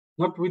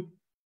 not with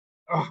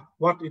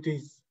what it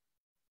is.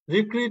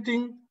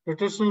 Recreating the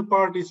traditional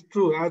part is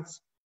true,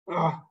 as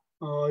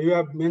you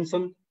have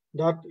mentioned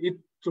that it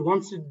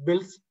once it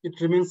builds, it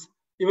remains.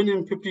 Even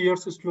in 50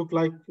 years, it look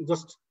like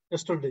just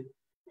yesterday,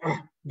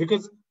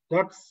 because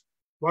that's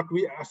what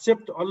we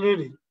accept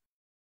already.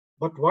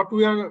 But what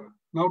we are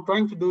now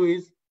trying to do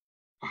is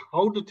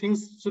how the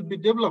things should be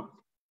developed.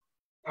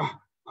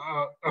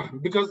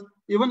 Because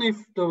even if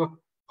the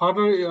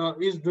father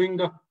is doing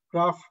the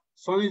craft,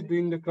 son is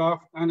doing the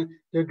craft, and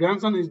their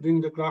grandson is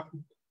doing the craft,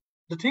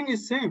 the thing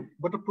is same,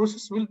 but the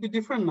process will be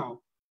different now.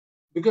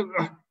 Because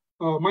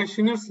my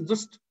seniors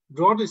just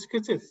draw the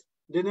sketches.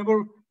 They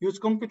never use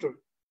computer.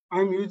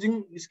 I'm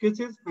using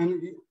sketches and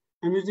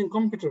I'm using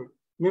computer.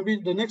 Maybe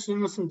the next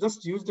generation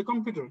just use the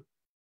computer,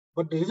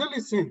 but the result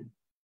is same.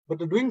 But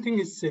the doing thing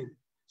is same.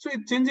 So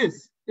it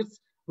changes.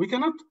 We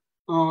cannot.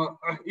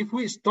 If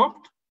we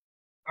stopped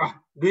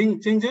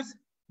doing changes,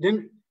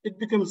 then it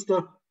becomes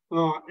the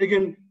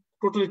again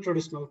totally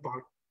traditional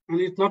part, and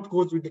it not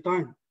goes with the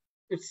time.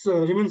 It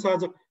remains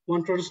as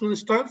one traditional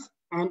styles,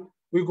 and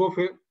we go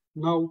for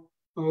now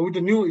with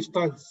the new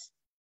styles.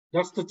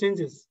 That's the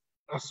changes.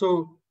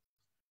 So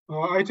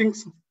I think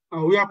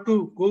we have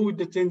to go with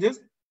the changes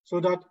so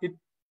that it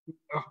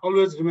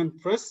always remain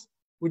fresh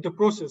with the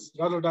process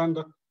rather than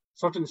the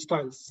certain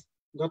styles.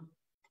 That's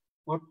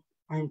what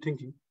I'm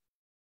thinking.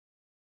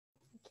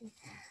 Okay.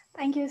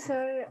 Thank you,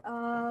 sir.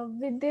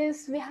 With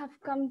this, we have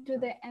come to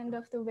the end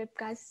of the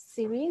webcast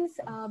series.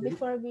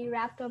 Before we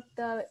wrap up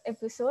the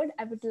episode,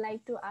 I would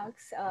like to ask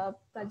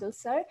Prajwal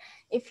sir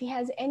if he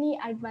has any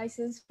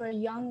advices for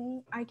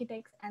young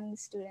architects and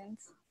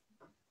students.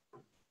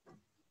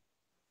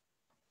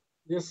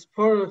 Yes,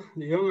 for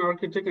the young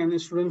architect and the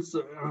students,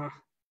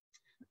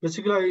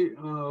 basically,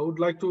 I would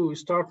like to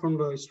start from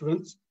the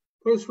students.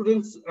 For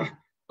students,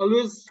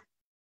 always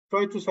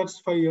try to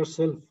satisfy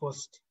yourself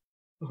first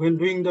when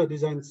doing the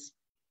designs,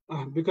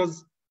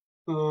 because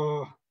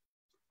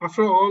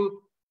after all,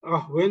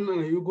 when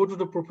you go to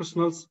the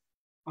professionals,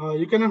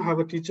 you cannot have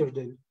a teacher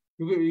then.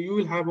 You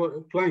will have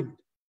a client,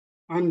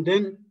 and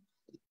then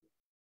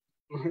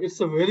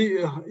it's a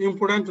very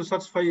important to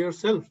satisfy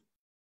yourself.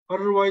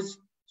 Otherwise,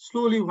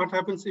 slowly what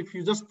happens if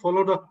you just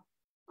follow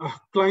the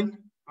client,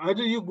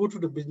 either you go to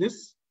the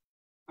business,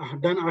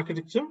 then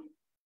architecture,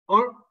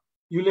 or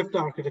you left the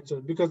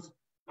architecture because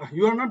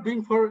you are not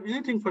doing for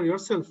anything for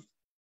yourself.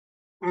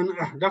 And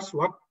that's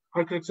what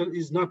architecture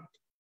is not.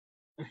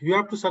 You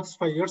have to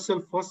satisfy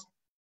yourself first.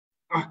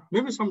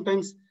 Maybe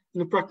sometimes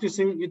in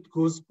practicing it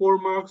goes poor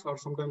marks, or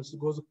sometimes it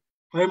goes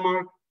high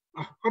mark.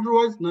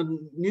 Otherwise,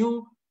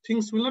 new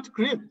things will not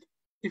create.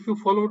 If you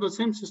follow the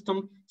same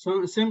system,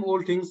 same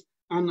old things,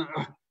 and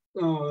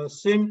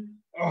same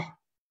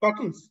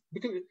patterns.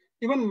 Because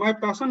even my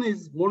passion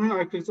is modern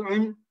architecture.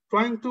 I'm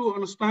trying to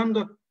understand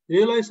the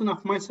realization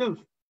of myself,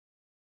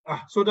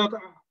 so that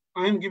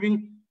I am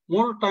giving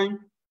more time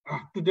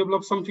to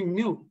develop something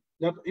new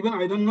that even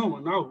I don't know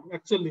now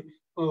actually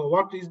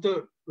what is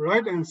the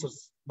right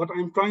answers, but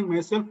I'm trying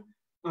myself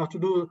to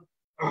do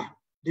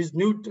these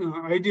new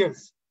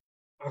ideas.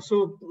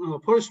 So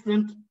for a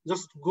student,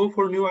 just go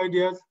for new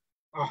ideas,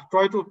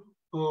 try to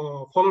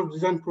follow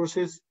design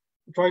process,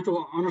 try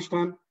to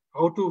understand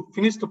how to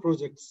finish the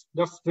projects.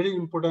 That's very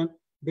important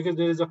because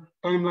there is a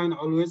timeline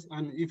always,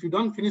 and if you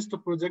don't finish the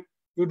project,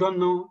 you don't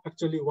know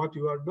actually what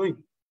you are doing.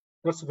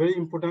 That's very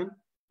important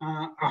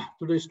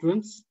to the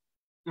students.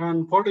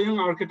 And for the young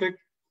architect,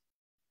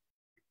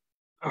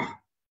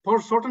 for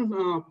a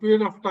certain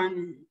period of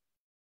time,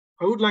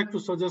 I would like to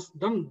suggest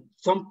don't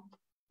jump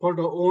for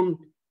the own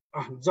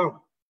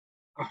job.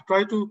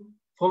 Try to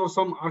follow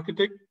some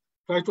architect,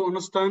 try to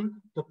understand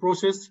the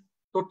process,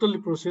 totally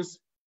process,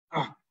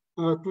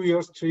 2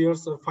 years, 3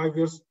 years, or 5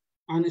 years,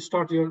 and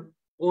start your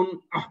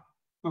own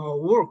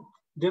work.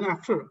 Then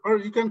after, or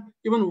you can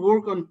even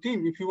work on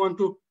team if you want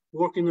to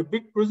work in a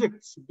big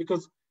projects,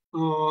 because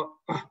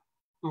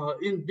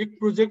in big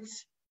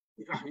projects,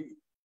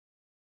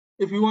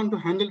 if you want to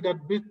handle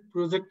that big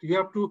project, you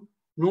have to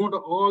know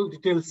all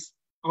details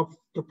of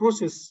the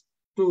process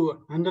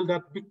to handle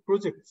that big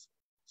projects.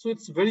 So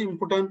it's very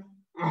important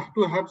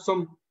to have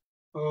some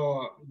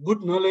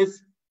good knowledge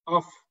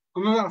of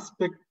another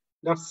aspect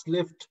that's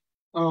left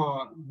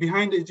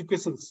behind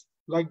educations,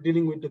 like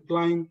dealing with the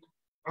client,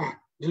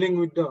 dealing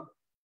with the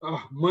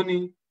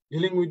money,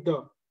 dealing with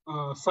the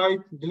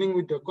site, dealing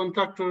with the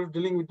contractor,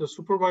 dealing with the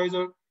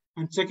supervisor,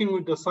 and checking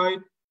with the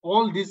site.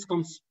 All this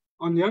comes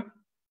on your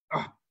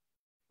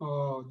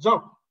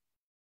job.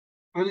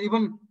 And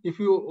even if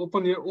you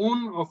open your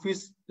own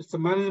office, it's a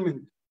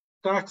management,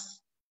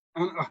 tax,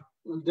 and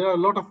there are a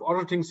lot of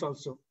other things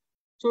also.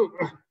 So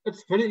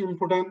it's very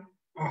important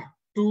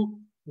to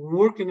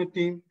work in a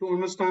team, to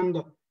understand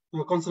the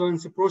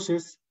consultancy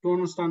process to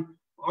understand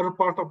other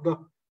part of the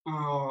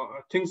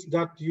things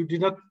that you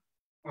did not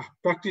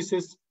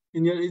practices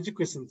in your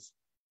educations.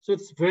 So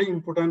it's very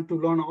important to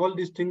learn all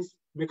these things,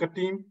 make a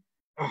team,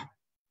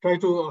 try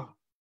to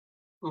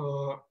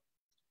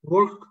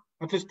work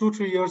at least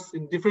 2-3 years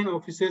in different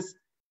offices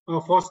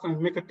first and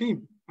make a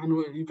team,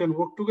 and you can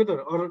work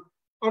together. Or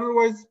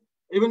otherwise,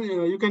 even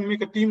you can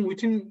make a team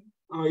within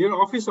your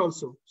office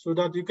also, so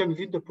that you can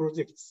lead the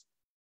projects.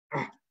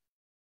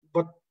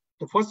 But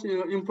the first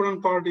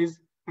important part is,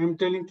 I'm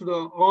telling to the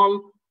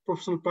all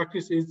professional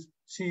practice is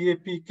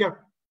CAP cap.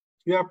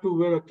 You have to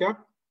wear a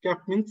cap.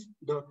 Cap means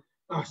the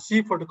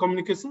C for the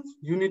communications.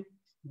 You need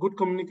good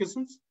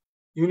communications,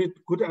 you need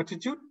good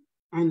attitude,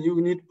 and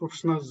you need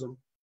professionalism.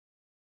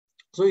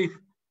 So if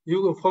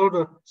you follow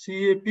the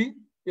CAP,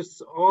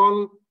 it's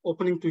all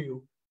opening to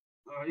you.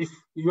 If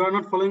you are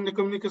not following the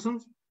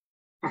communications,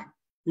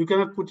 you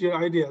cannot put your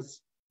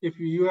ideas. If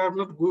you have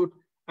not good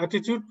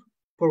attitude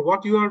for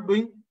what you are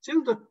doing,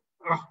 still the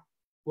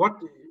what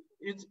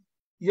is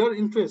your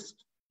interest,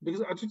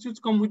 because attitudes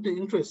come with the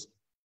interest.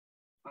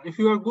 If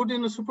you are good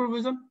in a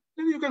supervision,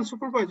 then you can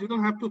supervise. You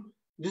don't have to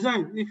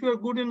design. If you are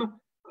good in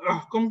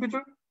a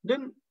computer,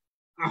 then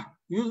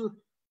use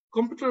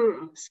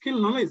computer skill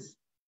knowledge.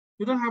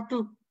 You don't have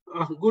to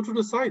go to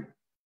the side.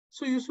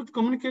 So you should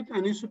communicate,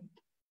 and you should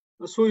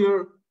show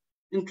your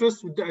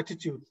interest with the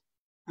attitude.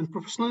 And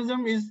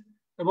professionalism is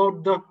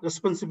about the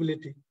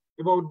responsibility,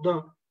 about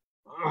the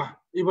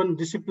even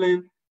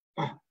discipline,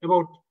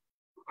 about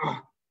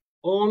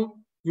all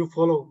you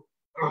follow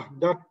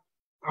that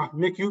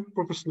make you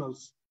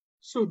professionals.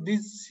 So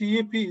this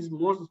CAP is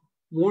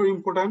more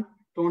important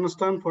to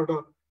understand for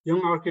the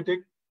young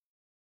architect.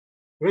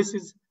 Rest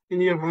is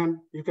in your hand,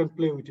 you can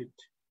play with it.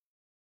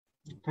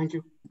 Thank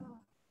you.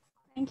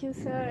 Thank you,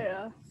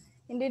 sir.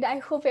 Indeed, I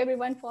hope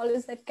everyone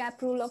follows that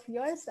cap rule of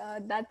yours.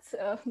 That's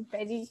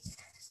very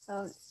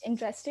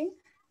interesting.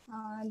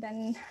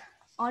 Then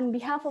on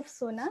behalf of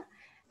SONA,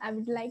 I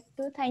would like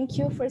to thank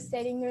you for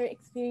sharing your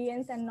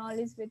experience and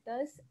knowledge with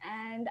us.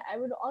 And I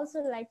would also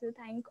like to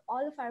thank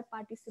all of our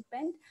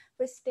participants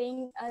for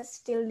staying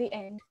us till the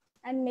end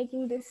and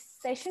making this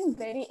session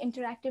very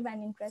interactive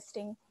and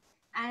interesting.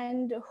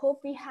 And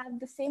hope we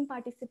have the same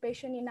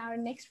participation in our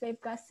next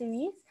webcast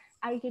series,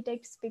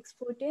 Architect Speaks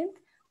 14th,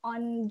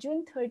 on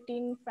June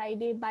 13,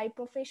 Friday, by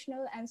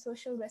professional and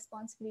social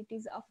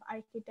responsibilities of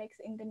architects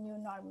in the new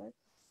normal.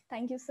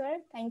 Thank you, sir.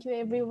 Thank you,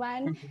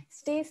 everyone.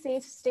 Stay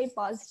safe, stay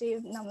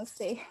positive.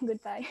 Namaste.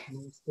 Goodbye.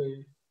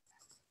 Namaste.